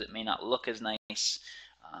mushrooms that may not look as nice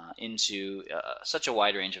into such a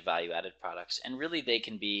wide range of value-added products, and really they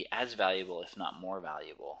can be as valuable, if not more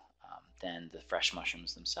valuable, than the fresh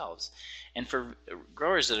mushrooms themselves. And for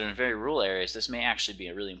growers that are in very rural areas, this may actually be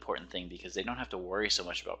a really important thing because they don't have to worry so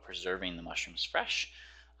much about preserving the mushrooms fresh.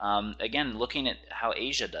 Again, looking at how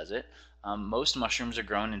Asia does it, most mushrooms are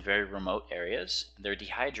grown in very remote areas. They're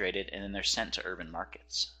dehydrated and then they're sent to urban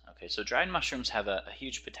markets. Okay, so dried mushrooms have a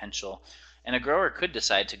huge potential, and a grower could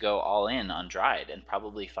decide to go all in on dried and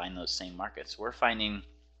probably find those same markets. We're finding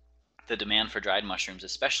the demand for dried mushrooms,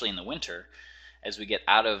 especially in the winter, as we get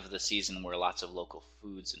out of the season where lots of local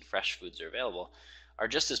foods and fresh foods are available, are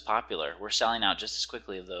just as popular. We're selling out just as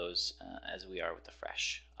quickly of those as we are with the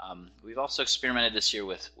fresh. We've also experimented this year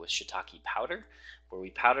with shiitake powder, where we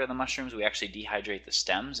powder the mushrooms. We actually dehydrate the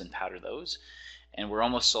stems and powder those, and we're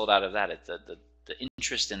almost sold out of that. It's the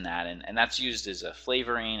interest in that, and that's used as a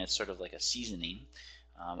flavoring. It's sort of like a seasoning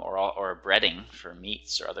or a breading for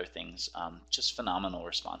meats or other things. Just phenomenal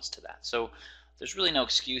response to that. So there's really no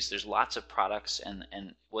excuse. There's lots of products,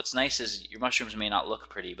 and what's nice is your mushrooms may not look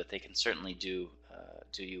pretty, but they can certainly do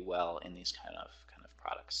you well in these kind of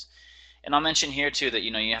products. And I'll mention here too that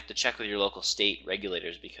you have to check with your local state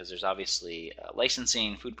regulators, because there's obviously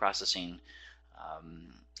licensing, food processing,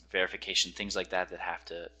 verification, things like that have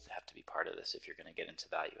to be part of this if you're going to get into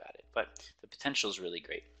value added. But the potential is really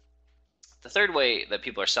great. The third way that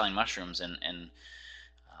people are selling mushrooms and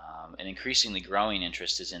an increasingly growing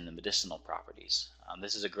interest is in the medicinal properties.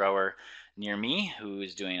 This is a grower near me who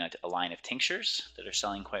is doing a line of tinctures that are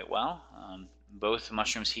selling quite well. Both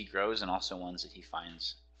mushrooms he grows and also ones that he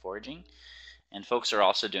finds foraging. And folks are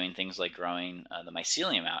also doing things like growing the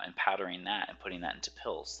mycelium out and powdering that and putting that into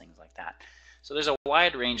pills, things like that. So there's a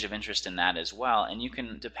wide range of interest in that as well, and you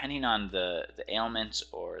can, depending on the ailment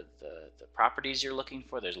or the properties you're looking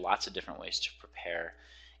for, there's lots of different ways to prepare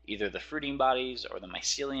either the fruiting bodies or the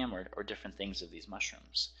mycelium or different things of these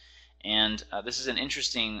mushrooms. And this is an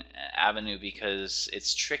interesting avenue because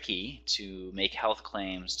it's tricky to make health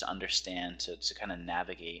claims, to understand, to kind of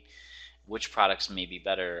navigate which products may be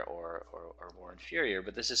better or more inferior,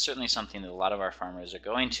 but this is certainly something that a lot of our farmers are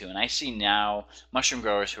going to, and I see now mushroom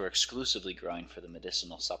growers who are exclusively growing for the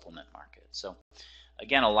medicinal supplement market. So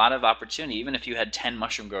again, a lot of opportunity. Even if you had 10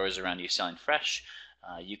 mushroom growers around you selling fresh,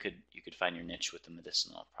 you could find your niche with the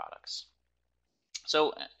medicinal products.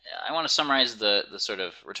 So I want to summarize the sort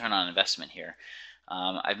of return on investment here.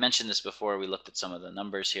 I've mentioned this before. We looked at some of the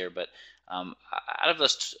numbers here, but out of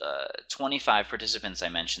those 25 participants I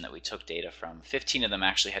mentioned that we took data from, 15 of them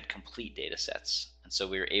actually had complete data sets, and so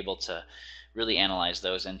we were able to really analyze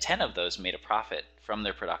those, and 10 of those made a profit from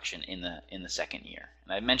their production in the second year.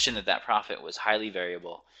 And I mentioned that profit was highly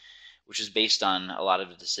variable, which is based on a lot of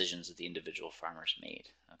the decisions that the individual farmers made.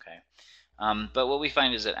 Okay, but what we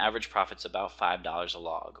find is that average profit's about $5 a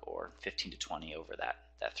log, or 15 to 20 over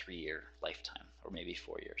that 3-year lifetime, or maybe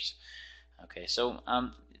 4 years. Okay, so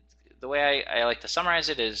the way I like to summarize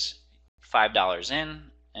it is $5 in,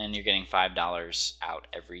 and you're getting $5 out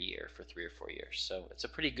every year for 3 or 4 years. So it's a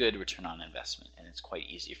pretty good return on investment, and it's quite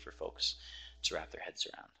easy for folks to wrap their heads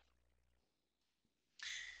around.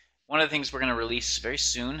 One of the things we're going to release very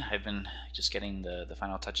soon, I've been just getting the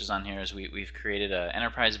final touches on here, is we've created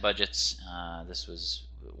enterprise budgets. This was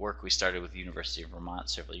work we started with the University of Vermont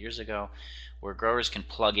several years ago, where growers can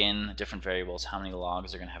plug in different variables, how many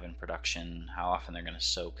logs they're going to have in production, how often they're going to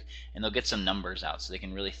soak, and they'll get some numbers out so they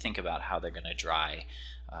can really think about how they're going to dry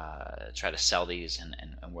try to sell these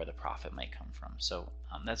and where the profit might come from. So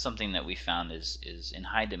that's something that we found is in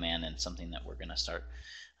high demand, and something that we're going to start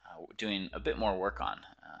doing a bit more work on,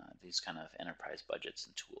 these kind of enterprise budgets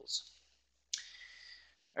and tools.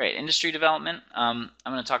 All right, industry development. I'm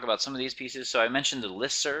going to talk about some of these pieces. So I mentioned the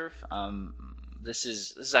listserv. This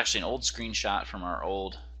is actually an old screenshot from our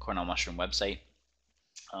old Cornell Mushroom website.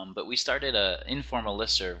 But we started an informal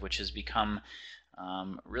listserv, which has become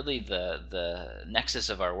really the nexus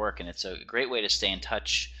of our work, and it's a great way to stay in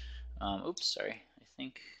touch. Oops, sorry. I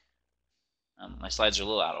think my slides are a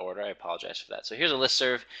little out of order. I apologize for that. So here's a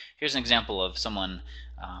listserv. Here's an example of someone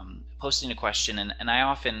posting a question, and I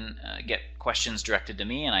often get questions directed to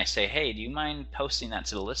me, and I say, hey, do you mind posting that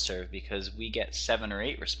to the listserv, because we get 7 or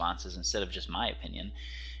 8 responses instead of just my opinion,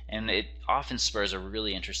 and it often spurs a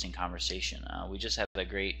really interesting conversation. We just had a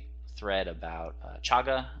great thread about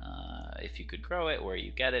chaga, if you could grow it, where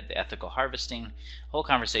you get it, the ethical harvesting, whole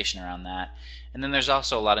conversation around that. And then there's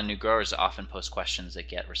also a lot of new growers that often post questions that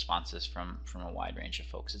get responses from a wide range of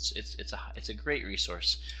folks. It's a great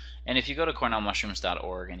resource. And if you go to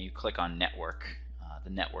cornellmushrooms.org and you click on network, the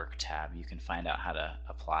network tab, you can find out how to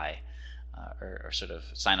apply or sort of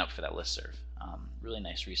sign up for that listserv. Really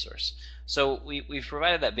nice resource. So we've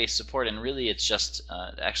provided that base support, and really it's just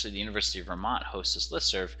actually the University of Vermont hosts this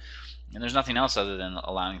listserv, and there's nothing else other than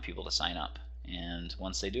allowing people to sign up. And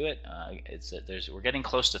once they do it, we're getting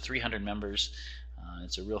close to 300 members.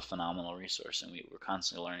 It's a real phenomenal resource, and we're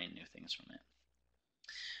constantly learning new things from it.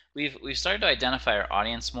 We've started to identify our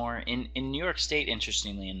audience more. In New York State,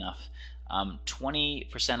 interestingly enough,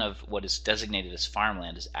 20% of what is designated as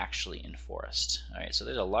farmland is actually in forest. All right, so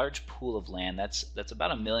there's a large pool of land that's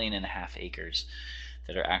about 1.5 million acres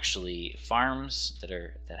that are actually farms that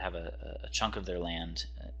have a chunk of their land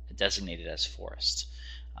designated as forest.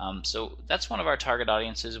 So that's one of our target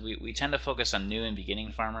audiences. We tend to focus on new and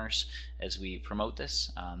beginning farmers as we promote this,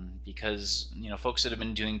 because folks that have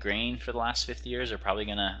been doing grain for the last 50 years are probably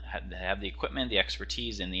going to have the equipment, the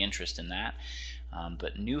expertise, and the interest in that.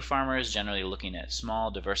 But new farmers generally looking at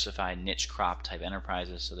small, diversified, niche crop type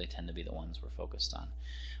enterprises, so they tend to be the ones we're focused on.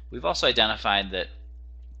 We've also identified that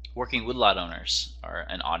working woodlot owners are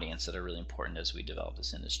an audience that are really important as we develop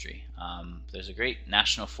this industry. There's a great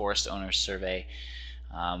National Forest Owners Survey.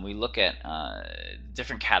 We look at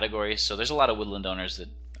different categories. So there's a lot of woodland owners that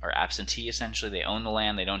are absentee, essentially. They own the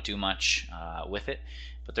land, they don't do much with it.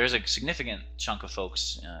 But there's a significant chunk of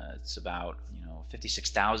folks, it's about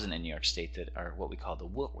 56,000 in New York State, that are what we call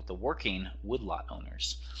the working woodlot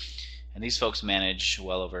owners. And these folks manage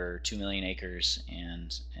well over 2 million acres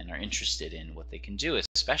and are interested in what they can do,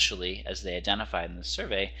 especially as they identified in the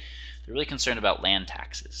survey. They're really concerned about land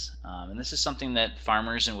taxes. And this is something that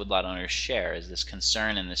farmers and woodlot owners share, is this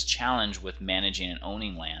concern and this challenge with managing and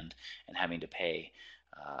owning land and having to pay,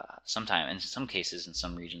 in some cases, in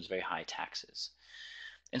some regions, very high taxes.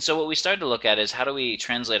 And so what we started to look at is how do we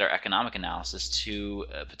translate our economic analysis to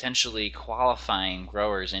potentially qualifying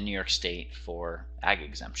growers in New York State for ag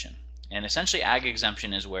exemption. And essentially ag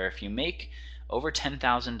exemption is where if you make over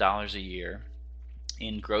 $10,000 a year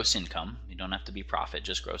in gross income, you don't have to be profit,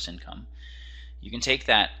 just gross income, you can take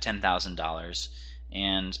that $10,000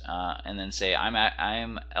 and then say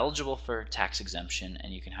I'm eligible for tax exemption,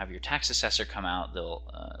 and you can have your tax assessor come out. They'll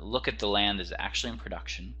look at the land as actually in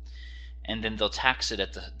production, and then they'll tax it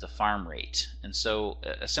at the farm rate. And so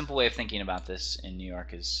a simple way of thinking about this in New York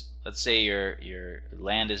is, let's say your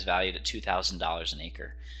land is valued at $2,000 an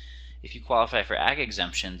acre. If you qualify for ag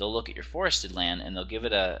exemption, they'll look at your forested land and they'll give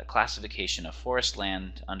it a classification of forest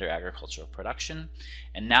land under agricultural production,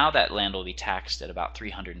 and now that land will be taxed at about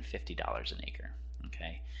 $350 an acre.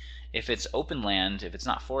 Okay. If it's open land, if it's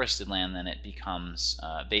not forested land, then it becomes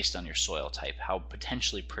based on your soil type. How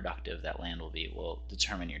potentially productive that land will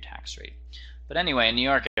determine your tax rate. But anyway, in New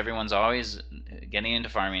York, everyone's always getting into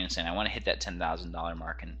farming and saying, I want to hit that $10,000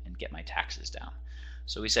 mark and get my taxes down.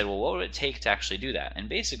 So we said, well, what would it take to actually do that? And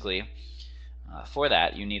basically, for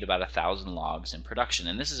that, you need about 1,000 logs in production.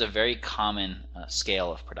 And this is a very common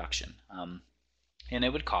scale of production. And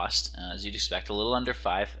it would cost, as you'd expect, a little under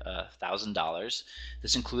 $5,000.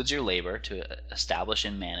 This includes your labor to establish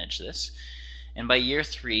and manage this. And by year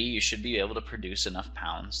 3, you should be able to produce enough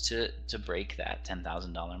pounds to break that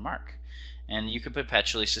 $10,000 mark. And you could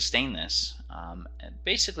perpetually sustain this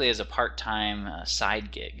basically as a part-time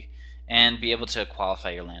side gig and be able to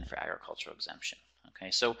qualify your land for agricultural exemption.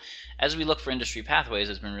 Okay, so as we look for industry pathways,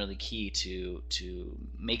 it's been really key to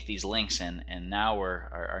make these links, and now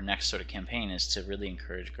our next sort of campaign is to really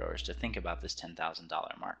encourage growers to think about this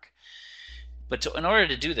 $10,000 mark. But in order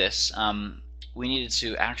to do this, we needed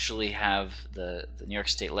to actually have the New York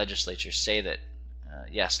State Legislature say that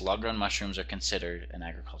yes, log-grown mushrooms are considered an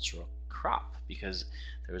agricultural crop because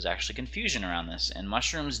there was actually confusion around this. And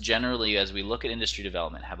mushrooms generally, as we look at industry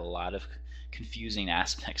development, have a lot of confusing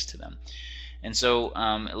aspects to them. And so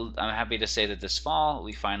I'm happy to say that this fall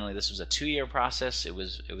this was a 2-year process. It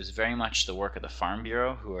was very much the work of the Farm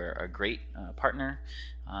Bureau, who are a great partner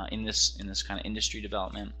in this kind of industry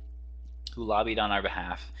development, who lobbied on our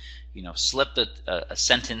behalf, slipped a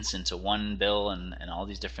sentence into one bill and all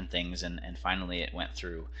these different things, and finally it went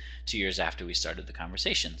through 2 years after we started the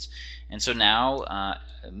conversations. And so now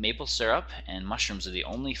maple syrup and mushrooms are the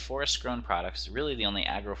only forest-grown products, really the only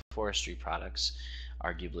agroforestry products,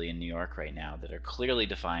 arguably in New York right now, that are clearly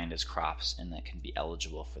defined as crops and that can be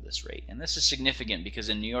eligible for this rate. And this is significant because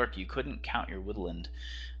in New York you couldn't count your woodland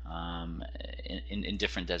in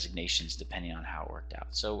different designations depending on how it worked out.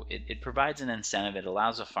 So it provides an incentive. It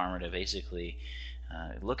allows a farmer to basically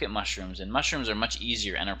look at mushrooms, and mushrooms are much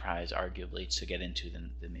easier enterprise arguably to get into than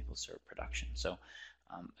the maple syrup production. So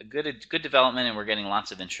a good development, and we're getting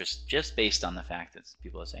lots of interest just based on the fact that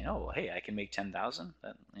people are saying, oh, well, hey, I can make 10,000,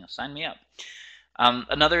 sign me up.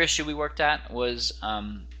 Another issue we worked at was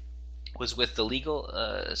with the legal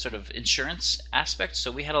sort of insurance aspect.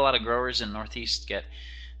 So we had a lot of growers in Northeast get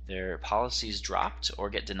their policies dropped or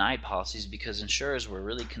get denied policies because insurers were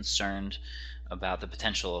really concerned about the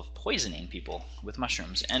potential of poisoning people with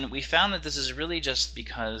mushrooms. And we found that this is really just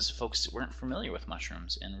because folks weren't familiar with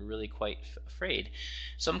mushrooms and were really quite afraid.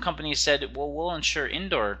 Some companies said, well, we'll insure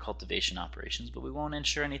indoor cultivation operations, but we won't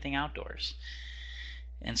insure anything outdoors.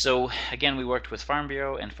 And so, again, we worked with Farm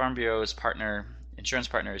Bureau, and Farm Bureau's insurance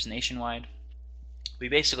partner is Nationwide. We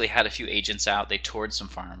basically had a few agents out. They toured some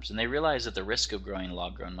farms, and they realized that the risk of growing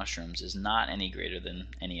log-grown mushrooms is not any greater than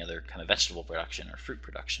any other kind of vegetable production or fruit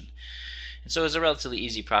production. And so it was a relatively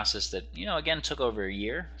easy process that, again, took over a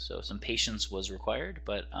year, so some patience was required.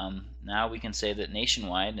 But now we can say that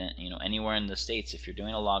nationwide, anywhere in the States, if you're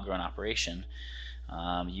doing a log-grown operation,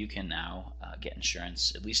 you can now get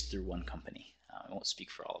insurance, at least through one company. I won't speak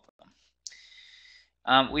for all of them.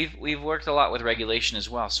 We've worked a lot with regulation as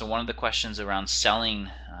well. So one of the questions around selling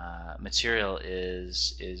material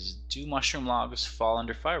is do mushroom logs fall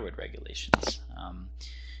under firewood regulations?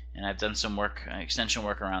 And I've done some extension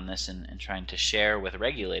work around this and trying to share with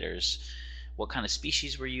regulators what kind of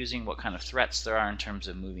species we're using, what kind of threats there are in terms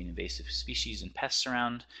of moving invasive species and pests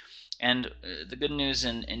around. And the good news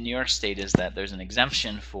in New York State is that there's an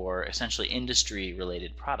exemption for essentially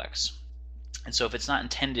industry-related products. And so if it's not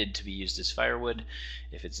intended to be used as firewood,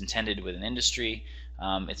 if it's intended with an industry,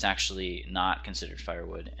 it's actually not considered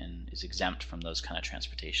firewood and is exempt from those kind of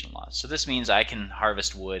transportation laws. So this means I can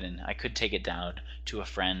harvest wood and I could take it down to a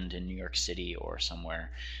friend in New York City or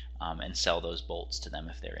somewhere and sell those bolts to them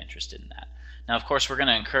if they're interested in that. Now, of course, we're going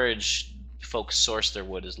to encourage folks source their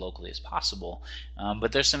wood as locally as possible,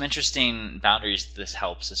 but there's some interesting boundaries this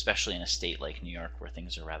helps, especially in a state like New York where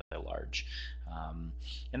things are rather large.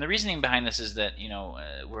 And the reasoning behind this is that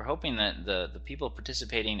we're hoping that the people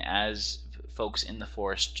participating as folks in the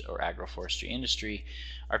forest or agroforestry industry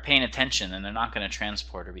are paying attention, and they're not going to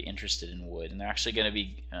transport or be interested in wood, and they're actually going to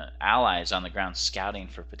be allies on the ground scouting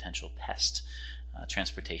for potential pest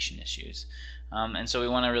transportation issues. And so we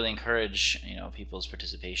want to really encourage people's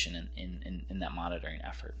participation in that monitoring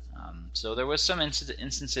effort. So there was some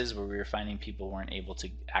instances where we were finding people weren't able to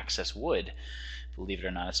access wood, believe it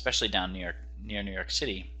or not, especially down near New York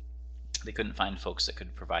City. They couldn't find folks that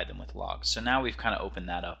could provide them with logs. So now we've kind of opened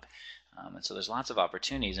that up. And so there's lots of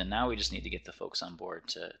opportunities, and now we just need to get the folks on board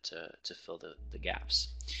to fill the gaps.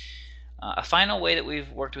 A final way that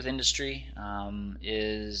we've worked with industry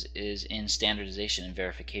is in standardization and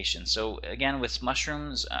verification. So again, with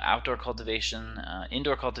mushrooms, outdoor cultivation,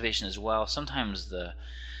 indoor cultivation as well, sometimes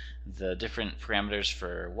the different parameters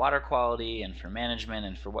for water quality and for management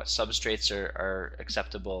and for what substrates are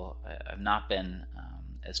acceptable have not been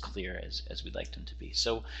as clear as we'd like them to be.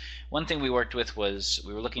 So one thing we worked with was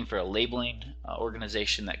we were looking for a labeling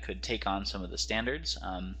organization that could take on some of the standards.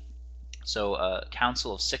 So a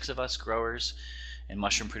council of 6 of us growers and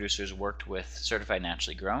mushroom producers worked with Certified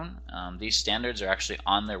Naturally Grown. These standards are actually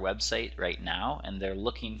on their website right now, and they're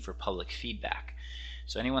looking for public feedback.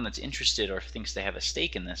 So anyone that's interested or thinks they have a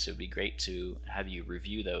stake in this, it would be great to have you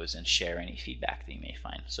review those and share any feedback that you may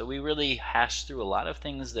find. So we really hashed through a lot of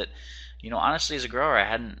things that, honestly, as a grower, I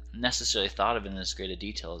hadn't necessarily thought of in as great a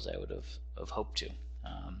detail as I would have hoped to.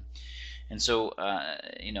 And so,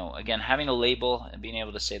 again, having a label and being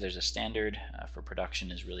able to say there's a standard for production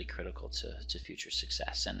is really critical to future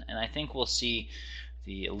success. And I think we'll see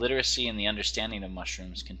the literacy and the understanding of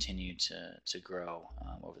mushrooms continue to grow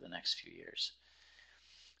over the next few years.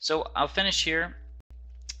 So I'll finish here.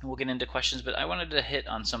 we'll get into questions, but I wanted to hit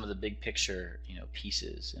on some of the big picture,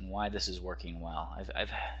 pieces and why this is working well.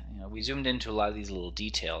 We zoomed into a lot of these little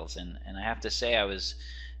details, and I have to say I was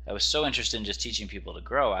so interested in just teaching people to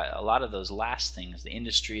grow. A lot of those last things, the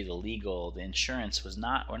industry, the legal, the insurance, were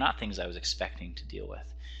not things I was expecting to deal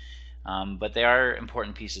with. But they are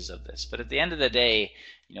important pieces of this. But at the end of the day,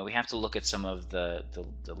 we have to look at some of the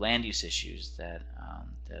land use issues that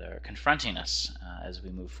are confronting us as we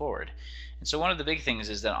move forward. And so one of the big things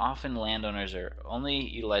is that often landowners are only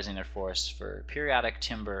utilizing their forests for periodic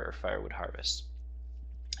timber or firewood harvest.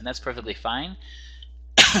 And that's perfectly fine.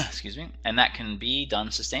 Excuse me. And that can be done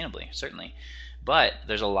sustainably, certainly. But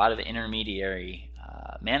there's a lot of intermediary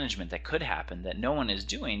management that could happen that no one is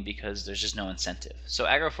doing because there's just no incentive. So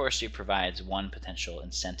agroforestry provides one potential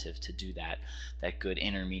incentive to do that good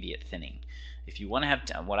intermediate thinning. If you want to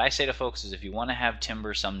have, what I say to folks is, if you want to have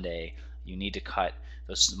timber someday, you need to cut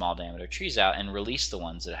those small diameter trees out and release the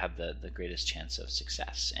ones that have the greatest chance of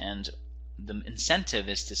success. And the incentive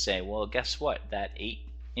is to say, well, guess what? That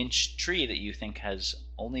 8-inch tree that you think has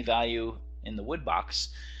only value in the wood box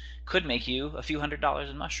could make you a few $100s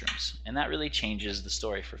in mushrooms. And that really changes the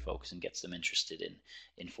story for folks and gets them interested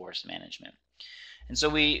in forest management. And so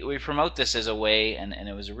we promote this as a way, and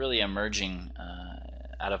it was really emerging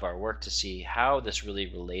out of our work to see how this really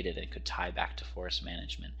related and could tie back to forest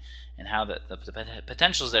management, and how the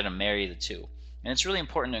potential is there to marry the two. And it's really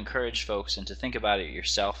important to encourage folks and to think about it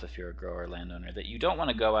yourself if you're a grower or landowner, that you don't want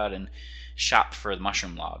to go out and shop for the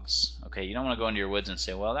mushroom logs. Okay, you don't want to go into your woods and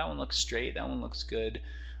say, well, that one looks straight, that one looks good.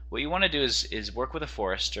 What you want to do is work with a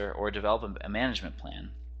forester or develop a management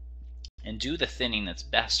plan and do the thinning that's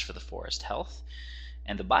best for the forest health.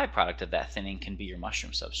 And the byproduct of that thinning can be your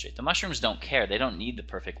mushroom substrate. The mushrooms don't care. They don't need the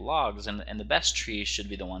perfect logs, and the best trees should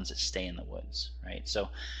be the ones that stay in the woods, right? So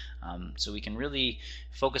we can really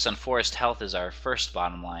focus on forest health as our first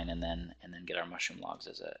bottom line, and then get our mushroom logs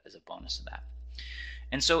as a bonus of that.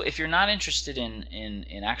 And so if you're not interested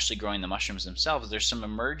in actually growing the mushrooms themselves, there's some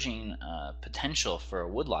emerging potential for a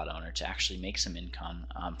woodlot owner to actually make some income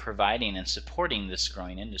providing and supporting this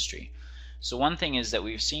growing industry. So one thing is that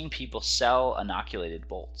we've seen people sell inoculated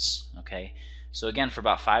bolts. Okay, so again, for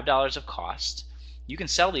about $5 of cost, you can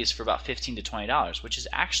sell these for about $15 to $20, which is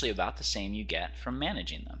actually about the same you get from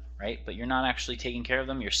managing them, right? But you're not actually taking care of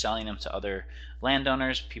them. You're selling them to other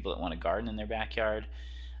landowners, people that want to garden in their backyard.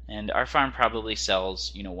 And our farm probably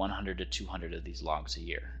sells 100 to 200 of these logs a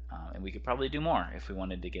year, and we could probably do more if we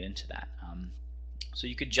wanted to get into that. So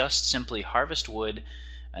you could just simply harvest wood,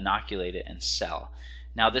 inoculate it, and sell.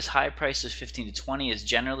 Now this high price of 15 to 20 is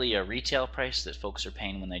generally a retail price that folks are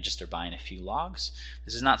paying when they just are buying a few logs.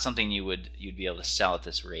 This is not something you'd be able to sell at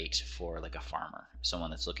this rate for like a farmer, someone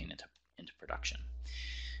that's looking into production.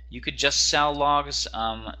 You could just sell logs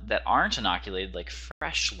that aren't inoculated, like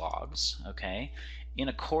fresh logs. Okay, in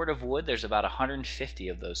a cord of wood, there's about 150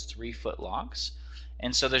 of those 3-foot logs.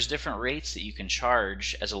 And so there's different rates that you can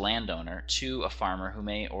charge as a landowner to a farmer who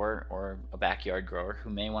may, or a backyard grower who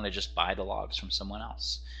may want to just buy the logs from someone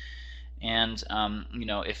else. And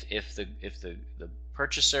if the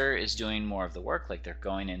purchaser is doing more of the work, like they're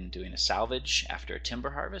going in and doing a salvage after a timber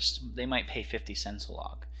harvest, they might pay 50 cents a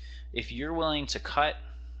log. If you're willing to cut,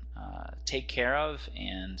 take care of,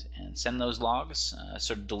 and send those logs,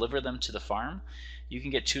 sort of deliver them to the farm, you can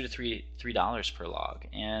get $2 to $3 per log,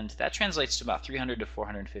 and that translates to about $300 to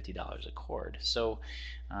 $450 a cord. So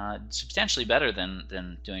substantially better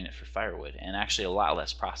than doing it for firewood, and actually a lot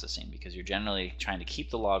less processing, because you're generally trying to keep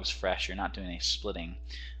the logs fresh. You're not doing any splitting,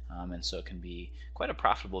 and so it can be quite a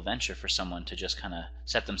profitable venture for someone to just kind of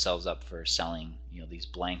set themselves up for selling these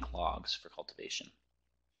blank logs for cultivation.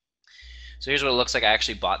 So here's what it looks like. I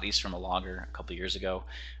actually bought these from a logger a couple years ago.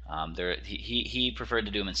 He preferred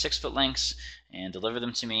to do them in 6-foot lengths and deliver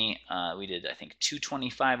them to me. We did, I think,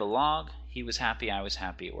 $2.25 a log. He was happy, I was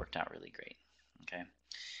happy. It worked out really great. Okay,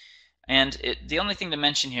 and the only thing to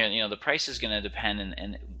mention here, the price is going to depend,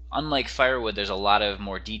 and unlike firewood, there's a lot of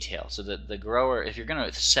more detail. So the grower, if you're going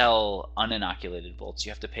to sell uninoculated bolts,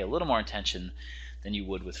 you have to pay a little more attention than you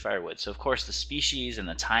would with firewood. So of course the species and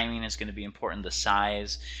the timing is going to be important, the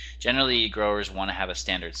size. Generally growers want to have a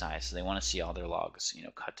standard size, so they want to see all their logs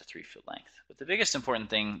cut to 3-foot length. But the biggest important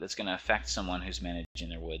thing that's going to affect someone who's managing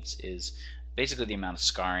their woods is basically the amount of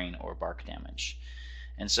scarring or bark damage.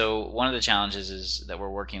 And so one of the challenges that we're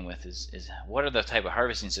working with is what are the type of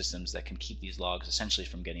harvesting systems that can keep these logs essentially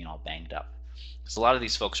from getting all banged up. Because a lot of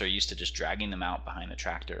these folks are used to just dragging them out behind the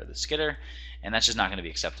tractor or the skidder, and that's just not going to be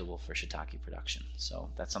acceptable for shiitake production. So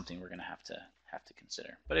that's something we're going to have to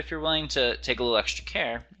consider. But if you're willing to take a little extra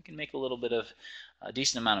care, you can make a little bit of a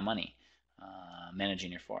decent amount of money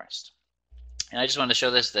managing your forest. And I just wanted to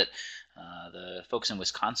show this, that the folks in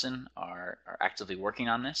Wisconsin are actively working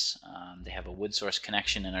on this. They have a wood source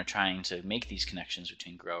connection and are trying to make these connections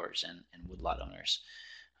between growers and woodlot owners.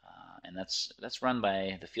 And that's run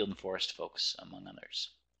by the Field and Forest folks, among others.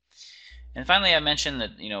 And finally, I mentioned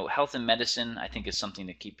that health and medicine, I think, is something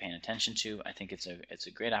to keep paying attention to. I think it's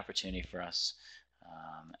a great opportunity for us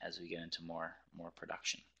as we get into more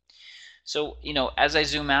production. So as I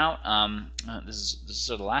zoom out, this is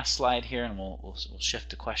sort of the last slide here, and we'll shift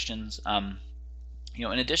to questions.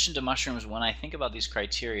 In addition to mushrooms, when I think about these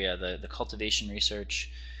criteria, the cultivation research,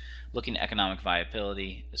 looking at economic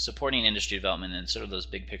viability, supporting industry development, and sort of those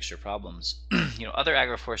big picture problems, other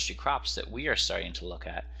agroforestry crops that we are starting to look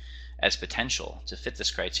at as potential to fit this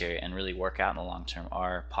criteria and really work out in the long term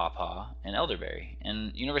are pawpaw and elderberry.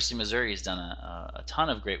 And University of Missouri has done a ton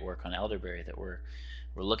of great work on elderberry that we're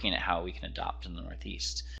looking at how we can adopt in the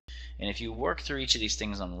Northeast. And if you work through each of these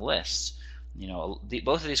things on the list,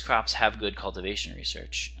 both of these crops have good cultivation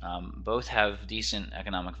research. Both have decent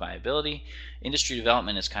economic viability. Industry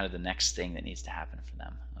development is kind of the next thing that needs to happen for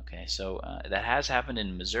them. Okay, so that has happened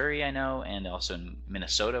in Missouri, I know, and also in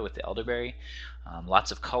Minnesota with the elderberry.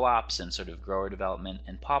 Lots of co-ops and sort of grower development,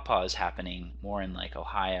 and pawpaw is happening more in like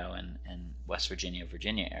Ohio and West Virginia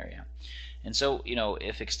area. And so,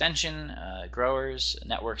 if extension growers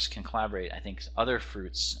networks can collaborate, I think other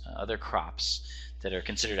fruits, other crops that are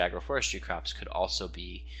considered agroforestry crops could also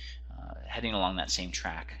be heading along that same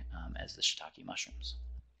track as the shiitake mushrooms.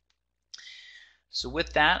 So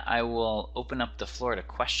with that, I will open up the floor to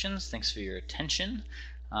questions. Thanks for your attention.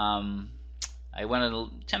 I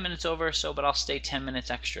went 10 minutes over or so, but I'll stay 10 minutes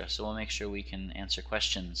extra, so we'll make sure we can answer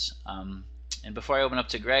questions. And before I open up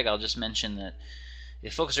to Greg, I'll just mention that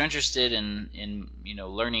if folks are interested in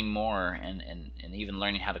learning more and even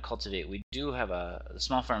learning how to cultivate, we do have the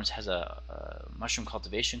Small Farms has a mushroom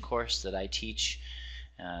cultivation course that I teach.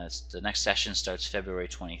 The next session starts February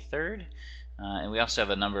 23rd, and we also have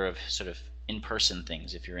a number of sort of in-person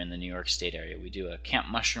things if you're in the New York State area. We do a Camp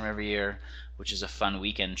Mushroom every year, which is a fun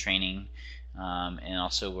weekend training, and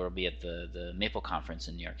also we'll be at the Maple Conference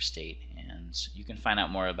in New York State, and you can find out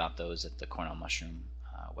more about those at the Cornell Mushroom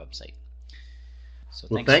website. So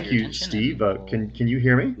well, thank you, Steve. Can you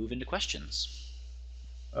hear me? Move into questions.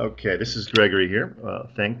 Okay, this is Gregory here.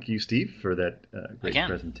 Thank you, Steve, for that great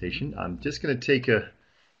presentation. I'm just going to take a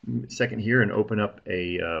second here and open up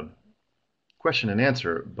a question and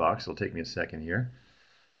answer box. It'll take me a second here.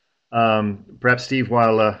 Perhaps, Steve,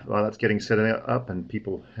 while that's getting set up and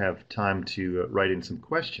people have time to write in some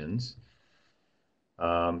questions,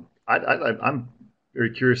 I'm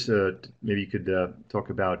very curious. Maybe you could talk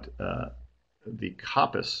about the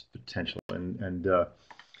coppice potential, and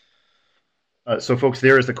so folks,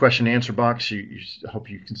 there is the question and answer box. You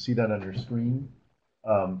hope you can see that on your screen,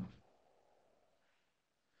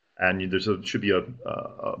 and there should be a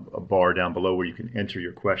bar down below where you can enter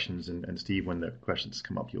your questions, and Steve, when the questions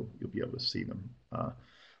come up, you'll be able to see them.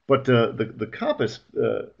 But the coppice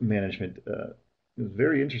management is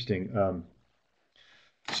very interesting.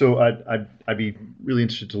 So I'd be really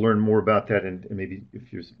interested to learn more about that, and maybe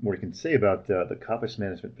if there's more you can say about the coppice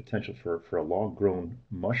management potential for a log-grown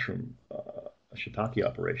mushroom shiitake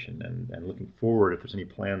operation, and looking forward if there's any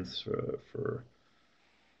plans for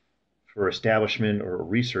establishment or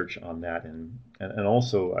research on that, and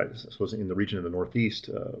also I suppose in the region of the Northeast,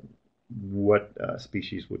 what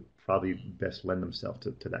species would probably best lend themselves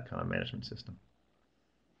to that kind of management system.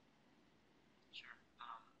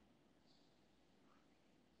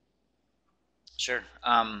 Sure.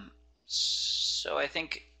 So I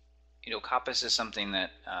think coppice is something that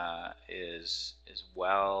is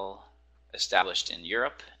well established in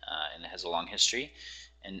Europe and has a long history,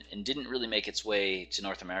 and didn't really make its way to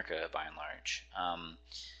North America by and large.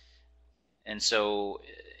 And so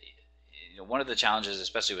one of the challenges,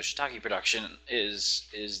 especially with shiitake production,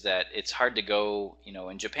 is that it's hard to go.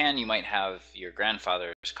 In Japan, you might have your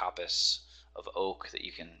grandfather's coppice of oak that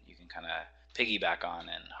you can kind of piggyback on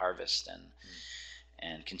and harvest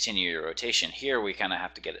and continue your rotation. Here we kind of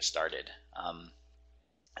have to get it started,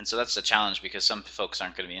 and so that's the challenge, because some folks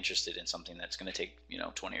aren't going to be interested in something that's going to take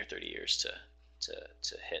 20 or 30 years to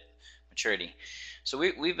hit maturity. So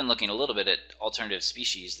we've been looking a little bit at alternative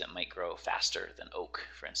species that might grow faster than oak,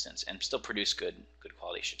 for instance, and still produce good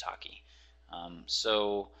quality shiitake.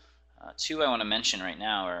 So two I want to mention right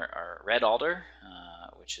now are red alder,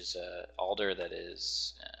 which is an alder that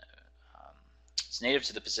is it's native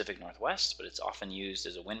to the Pacific Northwest, but it's often used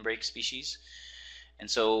as a windbreak species.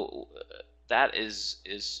 And so that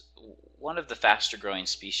is one of the faster growing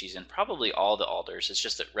species in probably all the alders. It's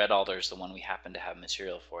just that red alder is the one we happen to have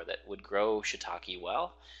material for that would grow shiitake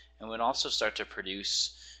well and would also start to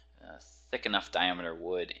produce thick enough diameter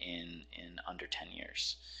wood in under 10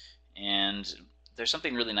 years. And there's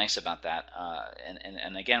something really nice about that.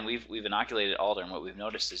 And again, we've inoculated alder, and what we've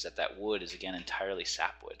noticed is that wood is again entirely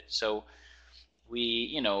sapwood. So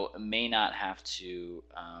we may not have to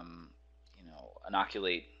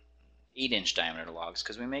inoculate 8-inch diameter logs,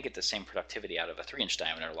 because we may get the same productivity out of a 3-inch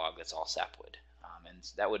diameter log that's all sapwood, and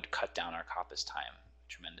that would cut down our coppice time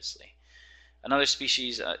tremendously. Another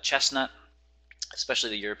species, chestnut, especially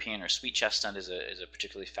the European or sweet chestnut, is a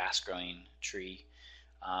particularly fast-growing tree,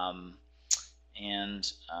 and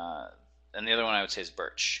the other one I would say is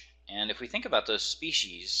birch. And if we think about those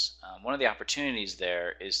species, one of the opportunities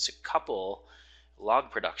there is to couple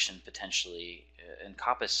log production potentially and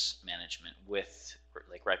coppice management with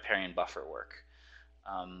like riparian buffer work.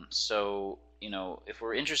 So if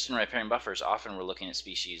we're interested in riparian buffers, often we're looking at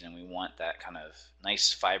species and we want that kind of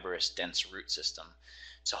nice fibrous dense root system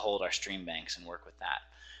to hold our stream banks and work with that.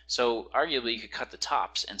 So arguably you could cut the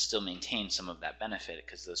tops and still maintain some of that benefit,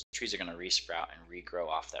 because those trees are going to resprout and regrow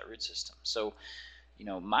off that root system. So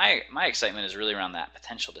my excitement is really around that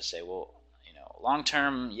potential to say, well, long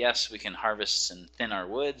term, yes, we can harvest and thin our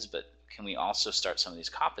woods, but can we also start some of these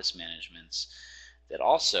coppice managements that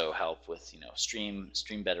also help with stream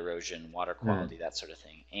bed erosion, water quality, that sort of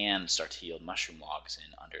thing, and start to yield mushroom logs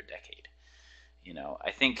in under a decade?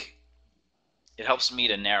 I think it helps me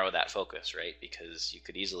to narrow that focus, right? Because you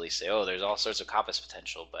could easily say, oh, there's all sorts of coppice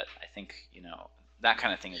potential, but I think that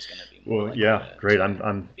kind of thing is going to be more. Well, yeah, great.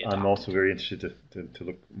 I'm also very interested to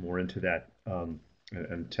look more into that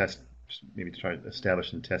and test, maybe to try to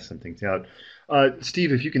establish and test some things out.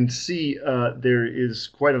 Steve, if you can see, there is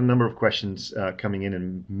quite a number of questions coming in,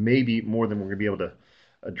 and maybe more than we're going to be able to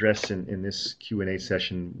address in this Q&A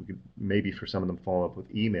session. We could maybe for some of them follow up with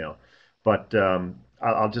email. But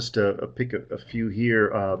I'll just pick a few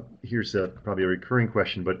here. Here's probably a recurring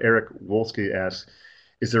question, but Eric Wolski asks,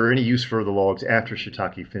 is there any use for the logs after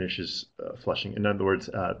shiitake finishes flushing? In other words,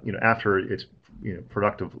 after its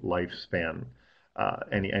productive lifespan,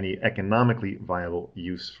 any economically viable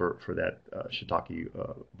use for that shiitake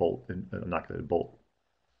bolt, inoculated bolt?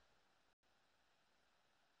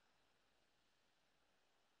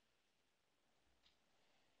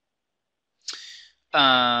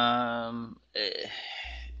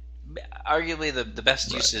 Arguably the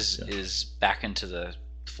best use is back into the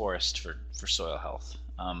forest for soil health.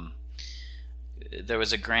 There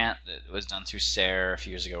was a grant that was done through SARE a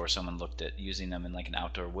few years ago where someone looked at using them in like an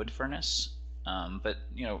outdoor wood furnace. But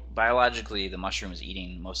biologically, the mushroom is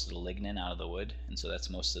eating most of the lignin out of the wood, and so that's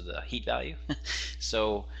most of the heat value.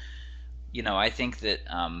 So, I think that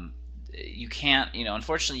you can't,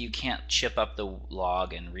 unfortunately, you can't chip up the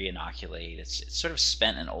log and re-inoculate. It's sort of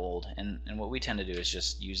spent and old, and what we tend to do is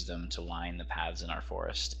just use them to line the paths in our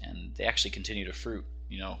forest, and they actually continue to fruit.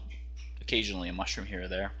 Occasionally a mushroom here or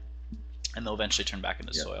there, and they'll eventually turn back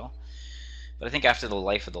into soil. But I think after the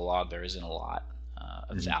life of the log, there isn't a lot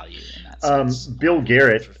of value in that sense. Bill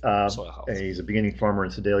Garrett, he's a beginning farmer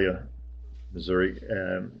in Sedalia, Missouri.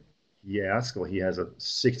 He asks, he has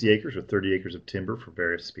 60 acres or 30 acres of timber for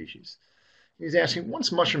various species. He's asking,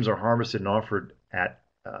 once mushrooms are harvested and offered at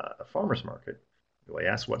a farmer's market, he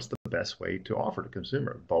asks, what's the best way to offer to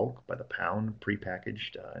consumer? Bulk, by the pound,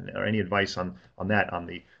 prepackaged, or any advice on that, on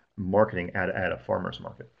the marketing at a farmer's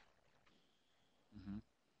market?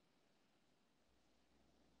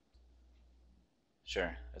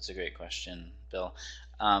 Sure, that's a great question, Bill.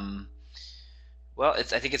 Well, I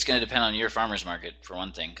think it's going to depend on your farmer's market, for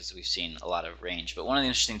one thing, because we've seen a lot of range. But one of the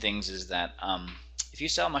interesting things is that if you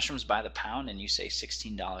sell mushrooms by the pound and you say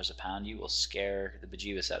 $16 a pound, you will scare the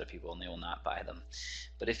bejeebus out of people and they will not buy them.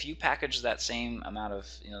 But if you package that same amount of,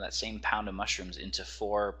 that same pound of mushrooms into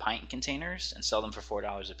 4 pint containers and sell them for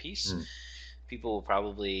 $4 a piece, people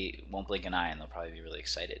probably won't blink an eye and they'll probably be really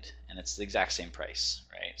excited. And it's the exact same price,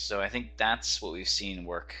 right? So I think that's what we've seen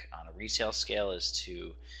work on a retail scale, is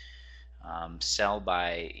to sell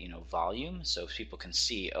by volume, so people can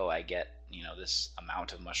see, oh, I get this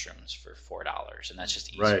amount of mushrooms for $4, and that's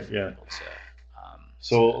just easier for people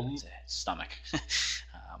to stomach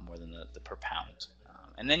more than the per pound.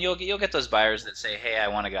 And then you'll get those buyers that say, hey, I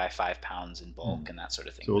want to buy 5 pounds in bulk and that sort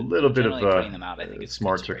of thing. So a little bit of putting them out, I think it's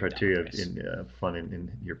smarts or criteria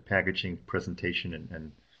in your packaging,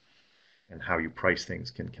 presentation, and how you price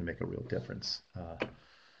things can make a real difference. It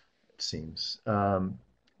seems.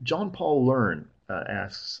 John Paul Learn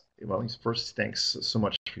asks, well, first, thanks so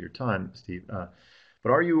much for your time, Steve.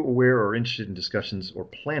 But are you aware or interested in discussions or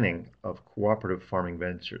planning of cooperative farming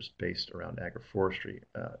ventures based around agroforestry,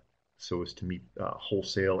 so as to meet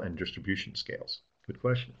wholesale and distribution scales? Good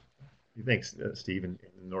question. Thanks, Steve, in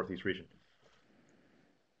the Northeast region.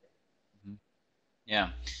 Mhm.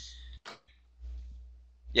 Yeah,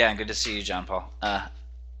 yeah, good to see you, John Paul.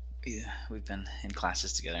 Yeah, we've been in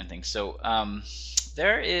classes together and things. So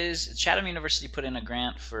there is Chatham University put in a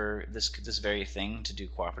grant for this very thing to do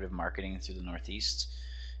cooperative marketing through the Northeast.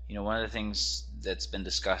 You know, one of the things that's been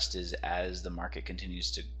discussed is as the market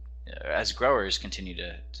continues to, as growers continue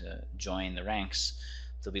to join the ranks,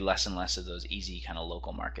 there'll be less and less of those easy kind of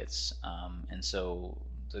local markets. And so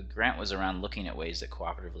the grant was around looking at ways that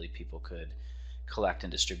cooperatively people could collect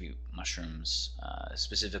and distribute mushrooms,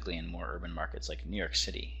 specifically in more urban markets like New York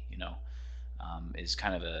City. Is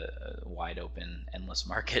kind of a wide open, endless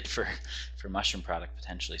market for mushroom product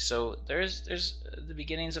potentially. So there's the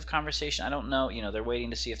beginnings of conversation. I don't know. They're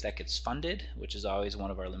waiting to see if that gets funded, which is always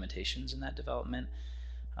one of our limitations in that development.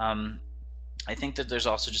 Um, I think that there's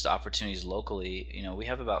also just opportunities locally. We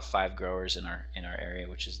have about 5 growers in our area,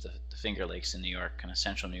 which is the Finger Lakes in New York, kind of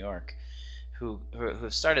central New York, who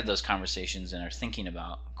have started those conversations and are thinking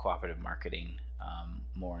about cooperative marketing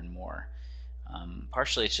more and more.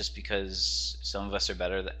 Partially, it's just because some of us are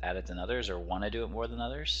better at it than others, or want to do it more than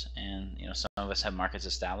others, and some of us have markets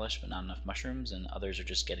established but not enough mushrooms, and others are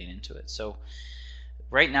just getting into it. So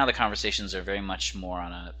right now, the conversations are very much more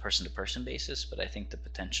on a person-to-person basis, but I think the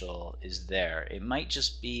potential is there. It might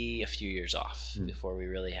just be a few years off before we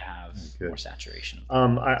really have more saturation.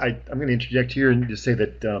 I'm going to interject here and just say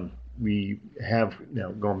that we have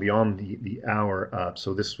now gone beyond the hour,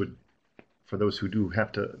 so this would, for those who do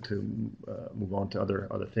have to move on to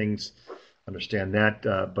other things, understand that.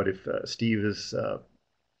 But if Steve is,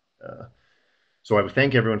 so I would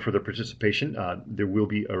thank everyone for their participation. There will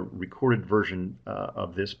be a recorded version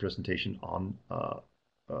of this presentation on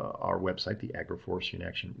our website, the Agroforestry in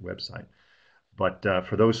Action website. But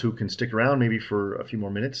for those who can stick around, maybe for a few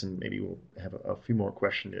more minutes, and maybe we'll have a few more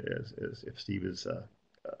questions if Steve is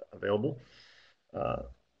available.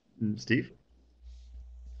 Steve?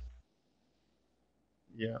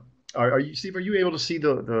 Yeah. Are you, Steve? Are you able to see the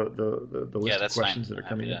Yeah, list of that's fine. questions that are I'm happy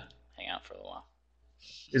coming in? to hang out for a little while.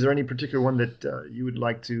 Is there any particular one that you would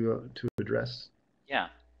like to address? Yeah,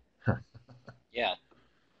 yeah.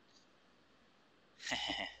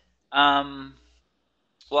 um,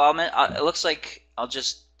 well, it looks like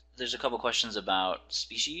there's a couple questions about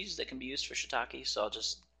species that can be used for shiitake, so I'll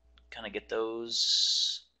just kind of get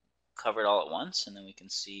those covered all at once, and then we can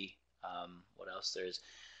see what else there is.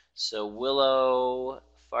 So Willow,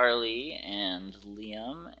 Farley, and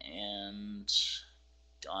Liam, and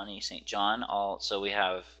Donnie St. John. So we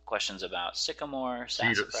have questions about sycamore,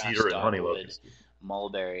 sassafras, Cedar and honey dogwood, locust.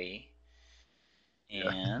 mulberry, Yeah.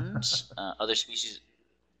 and other species.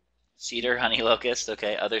 Cedar, honey locust.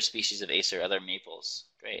 Okay, other species of acer, other maples.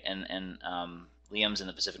 Great, and Liam's in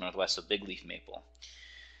the Pacific Northwest, so big leaf maple.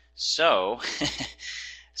 So,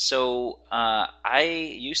 I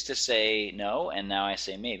used to say no, and now I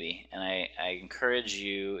say maybe. And I encourage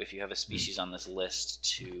you, if you have a species on this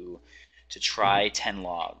list, to try 10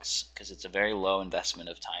 logs, because it's a very low investment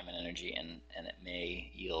of time and energy, and it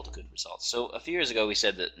may yield good results. So a few years ago, we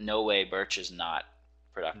said that no way birch is not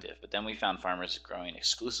productive, but then we found farmers growing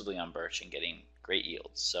exclusively on birch and getting great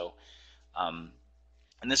yields. So, and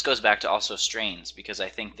this goes back to also strains, because I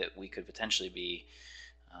think that we could potentially be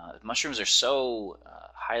mushrooms are so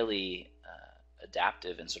highly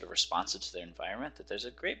adaptive and sort of responsive to their environment that there's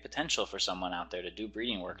a great potential for someone out there to do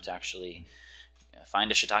breeding work to actually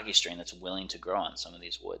find a shiitake strain that's willing to grow on some of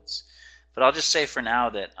these woods. But I'll just say for now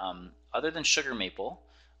that other than sugar maple,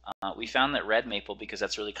 we found that red maple, because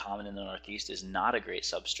that's really common in the Northeast, is not a great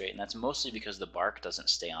substrate, and that's mostly because the bark doesn't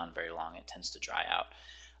stay on very long. It tends to dry out.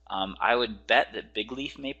 I would bet that big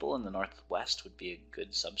leaf maple in the Northwest would be a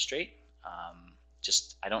good substrate.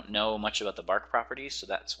 Just I don't know much about the bark properties, so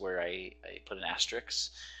that's where I put an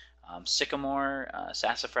asterisk. Sycamore,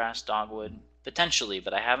 sassafras, dogwood, potentially,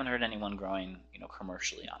 but I haven't heard anyone growing,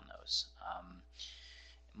 commercially on those.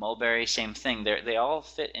 Mulberry, same thing. They all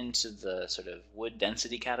fit into the sort of wood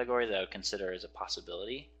density category that I would consider as a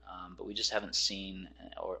possibility, but we just haven't seen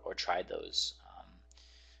or tried those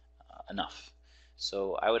enough.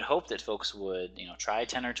 So I would hope that folks would, try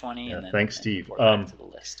 10 or 20, Yeah, and then thanks, Steve. report back to the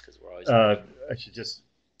list, because we're always. I should just,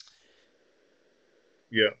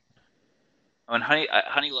 yeah. Oh, and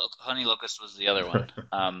honey locust was the other one.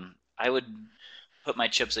 I would put my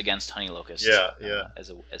chips against honey locust. Yeah.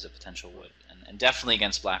 As a potential wood, and definitely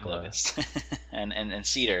against black locust and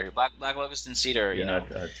cedar. Black locust and cedar,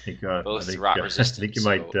 I think both rot resistant. I think you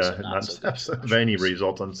might not have any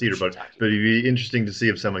results on cedar, but it'd be interesting to see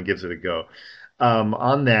if someone gives it a go.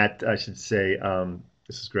 On that, I should say,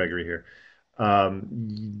 this is Gregory here.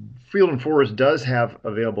 Field and Forest does have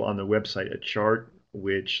available on their website a chart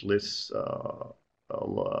which lists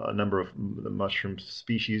a number of the mushroom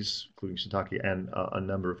species, including shiitake, and a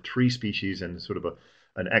number of tree species, and sort of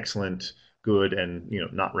an excellent, good, and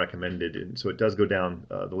not recommended. And so it does go down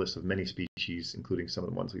the list of many species, including some of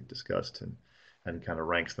the ones we've discussed, and kind of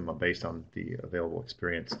ranks them up based on the available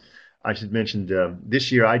experience. I should mention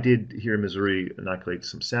this year I did here in Missouri inoculate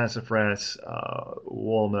some sassafras,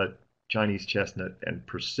 walnut, Chinese chestnut, and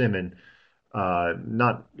persimmon.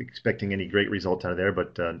 Not expecting any great results out of there,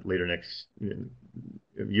 but later next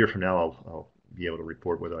a year from now, I'll be able to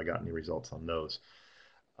report whether I got any results on those.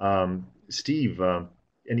 Steve,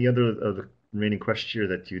 any other of the remaining questions here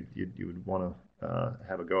that you would want to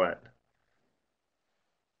have a go at?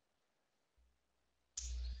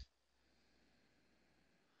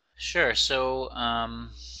 Sure. So, it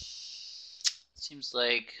seems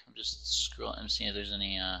like I'm just scrolling. I'm seeing if there's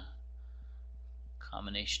any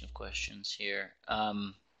combination of questions here. Yeah,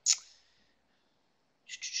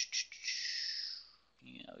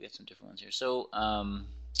 we got some different ones here. So,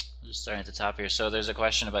 just starting at the top here. So, there's a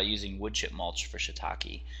question about using wood chip mulch for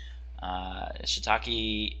shiitake.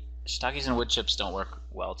 Shiitakes and wood chips don't work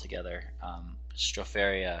well together.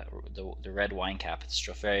 Stropharia, the red wine cap,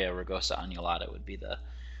 Stropharia rugosa annulata would be the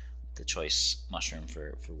choice mushroom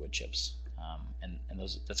for wood chips. And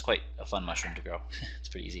that's quite a fun mushroom to grow. It's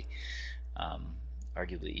pretty easy.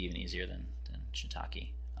 Arguably even easier than shiitake.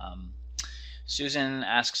 Susan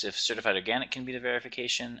asks if certified organic can be the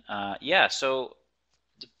verification. Yeah, so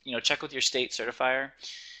check with your state certifier.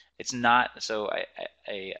 It's not, so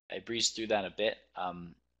I breezed through that a bit.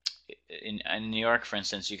 In New York, for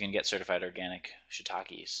instance, you can get certified organic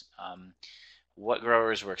shiitakes. What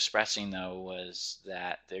growers were expressing though was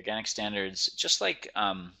that the organic standards, just like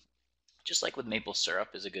with maple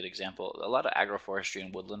syrup is a good example, a lot of agroforestry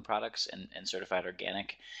and woodland products and certified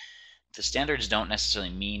organic, the standards don't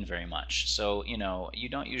necessarily mean very much. So you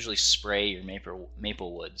don't usually spray your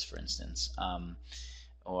maple woods, for instance,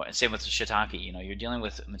 or and same with shiitake. You're dealing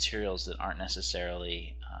with materials that aren't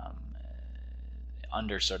necessarily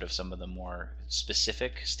under sort of some of the more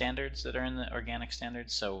specific standards that are in the organic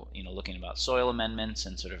standards. So looking about soil amendments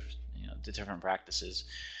and sort of the different practices.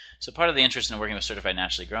 So part of the interest in working with certified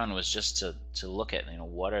naturally grown was just to look at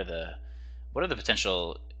what are the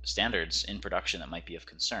potential standards in production that might be of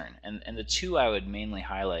concern. And the two I would mainly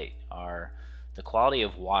highlight are the quality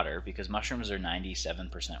of water, because mushrooms are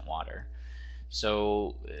 97% water.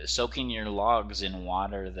 So soaking your logs in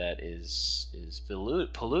water that is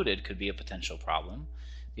polluted could be a potential problem.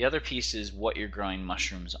 The other piece is what you're growing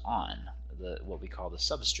mushrooms on, what we call the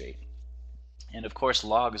substrate. And of course,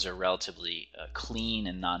 logs are relatively clean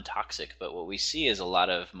and non-toxic, but what we see is a lot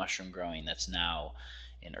of mushroom growing that's now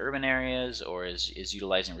in urban areas or is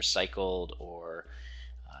utilizing recycled or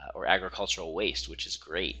agricultural waste, which is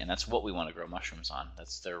great, and that's what we want to grow mushrooms on.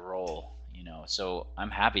 That's their role, So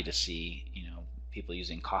I'm happy to see, people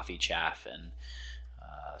using coffee chaff and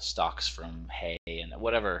stalks from hay and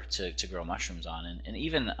whatever to grow mushrooms on, and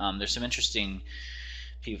even there's some interesting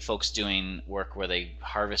folks doing work where they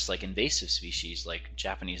harvest like invasive species like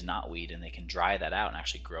Japanese knotweed, and they can dry that out and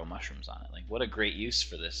actually grow mushrooms on it. Like, what a great use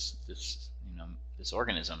for this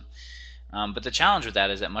organism. But the challenge with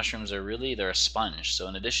that is that mushrooms they're a sponge. So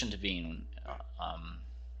in addition to being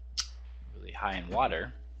really high in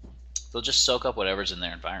water, they'll just soak up whatever's in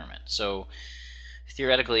their environment. So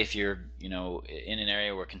theoretically, if you're in an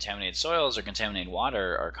area where contaminated soils or contaminated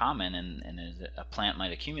water are common, and a plant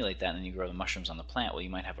might accumulate that, and then you grow the mushrooms on the plant, well, you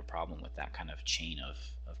might have a problem with that kind of chain of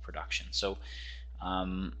production. So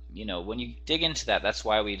when you dig into that, that's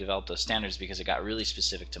why we developed those standards, because it got really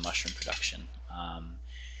specific to mushroom production.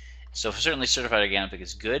 So certainly certified organic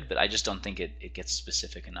is good, but I just don't think it gets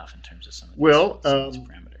specific enough in terms of some of these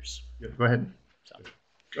parameters. Yeah, go ahead. So.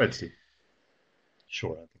 Go ahead, Steve.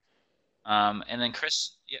 Sure. And then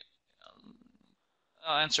Chris, yeah,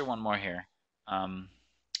 I'll answer one more here. I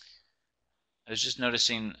was just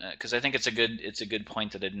noticing, because I think it's a good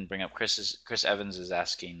point that I didn't bring up. Chris Evans is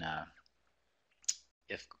asking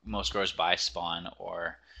if most growers buy spawn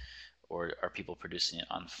or are people producing it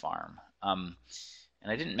on farm.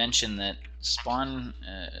 And I didn't mention that spawn,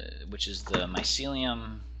 which is the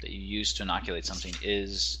mycelium that you use to inoculate something,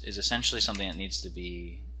 is essentially something that needs to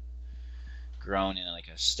be grown in like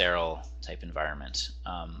a sterile type environment.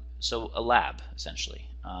 So a lab, essentially.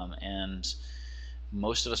 And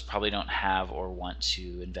most of us probably don't have or want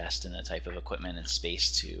to invest in the type of equipment and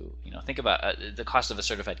space to, think about the cost of a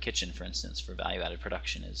certified kitchen, for instance, for value-added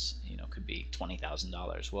production is, could be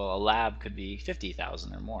 $20,000. Well, a lab could be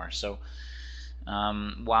 $50,000 or more. So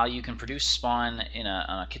while you can produce spawn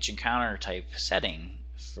on a kitchen counter type setting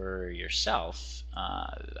for yourself,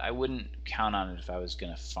 I wouldn't count on it if I was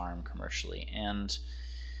going to farm commercially. And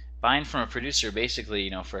buying from a producer, basically,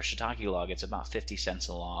 for a shiitake log, it's about 50 cents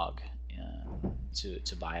a log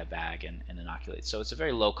to buy a bag and inoculate. So it's a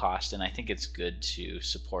very low cost, and I think it's good to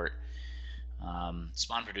support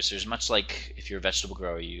spawn producers, much like if you're a vegetable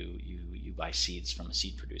grower, you buy seeds from a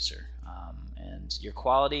seed producer. And your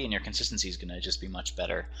quality and your consistency is going to just be much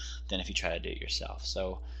better than if you try to do it yourself.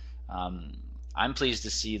 So I'm pleased to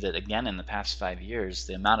see that, again, in the past 5 years,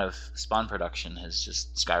 the amount of spawn production has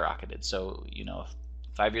just skyrocketed. So,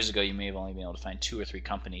 5 years ago, you may have only been able to find 2 or 3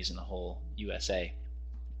 companies in the whole USA.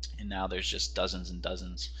 And now there's just dozens and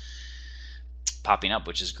dozens popping up,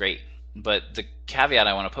 which is great. But the caveat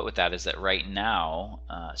I want to put with that is that right now,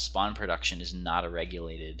 spawn production is not a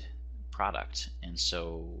regulated product. And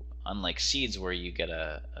so unlike seeds where you get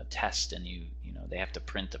a test and they have to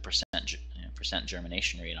print the percent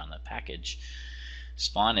germination rate on the package,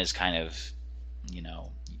 spawn is kind of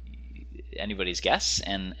anybody's guess.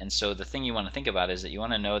 And so the thing you want to think about is that you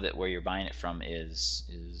want to know that where you're buying it from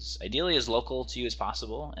is ideally as local to you as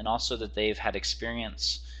possible, and also that they've had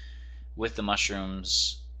experience with the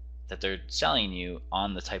mushrooms that they're selling you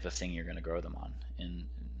on the type of thing you're going to grow them on. And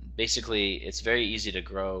basically, it's very easy to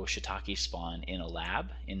grow shiitake spawn in a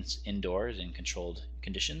lab, indoors, in controlled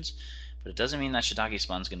conditions, but it doesn't mean that shiitake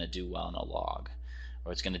spawn is going to do well in a log,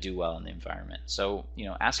 or it's going to do well in the environment. So,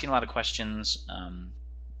 asking a lot of questions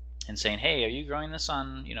and saying, hey, are you growing this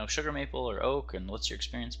on, sugar maple or oak, and what's your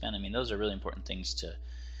experience been? I mean, those are really important things to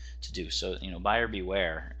do. So, buyer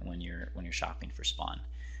beware when you're shopping for spawn.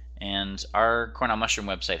 And our Cornell Mushroom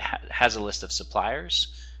website has a list of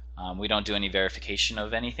suppliers. We don't do any verification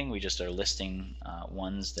of anything. We just are listing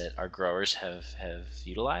ones that our growers have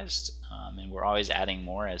utilized, and we're always adding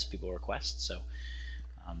more as people request. So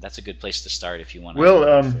that's a good place to start if you want to.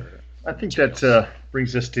 Well, I think that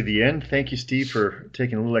brings us to the end. Thank you, Steve, for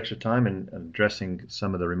taking a little extra time and addressing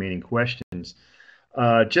some of the remaining questions.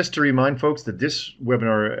 Just to remind folks that this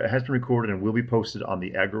webinar has been recorded and will be posted on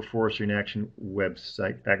the Agroforestry in Action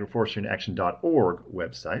website, agroforestryinaction.org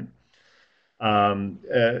website.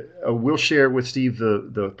 We'll share with Steve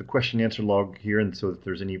the question and answer log here, and so if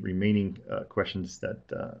there's any remaining questions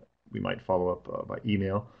that we might follow up by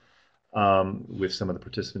email with some of the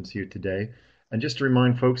participants here today. And just to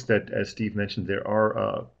remind folks that, as Steve mentioned, there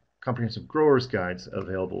are comprehensive growers guides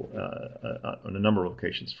available on a number of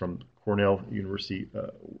locations, from Cornell University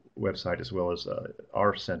website as well as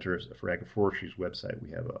our Centers for Agroforestry's website.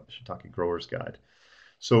 We have a Shiitake Growers Guide.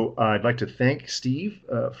 So I'd like to thank Steve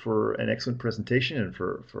for an excellent presentation and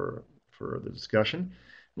for the discussion.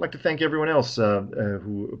 I'd like to thank everyone else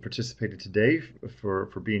who participated today for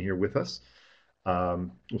being here with us.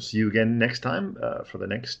 We'll see you again next time for the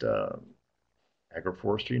next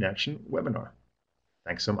Agroforestry in Action webinar.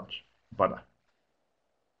 Thanks so much. Bye-bye.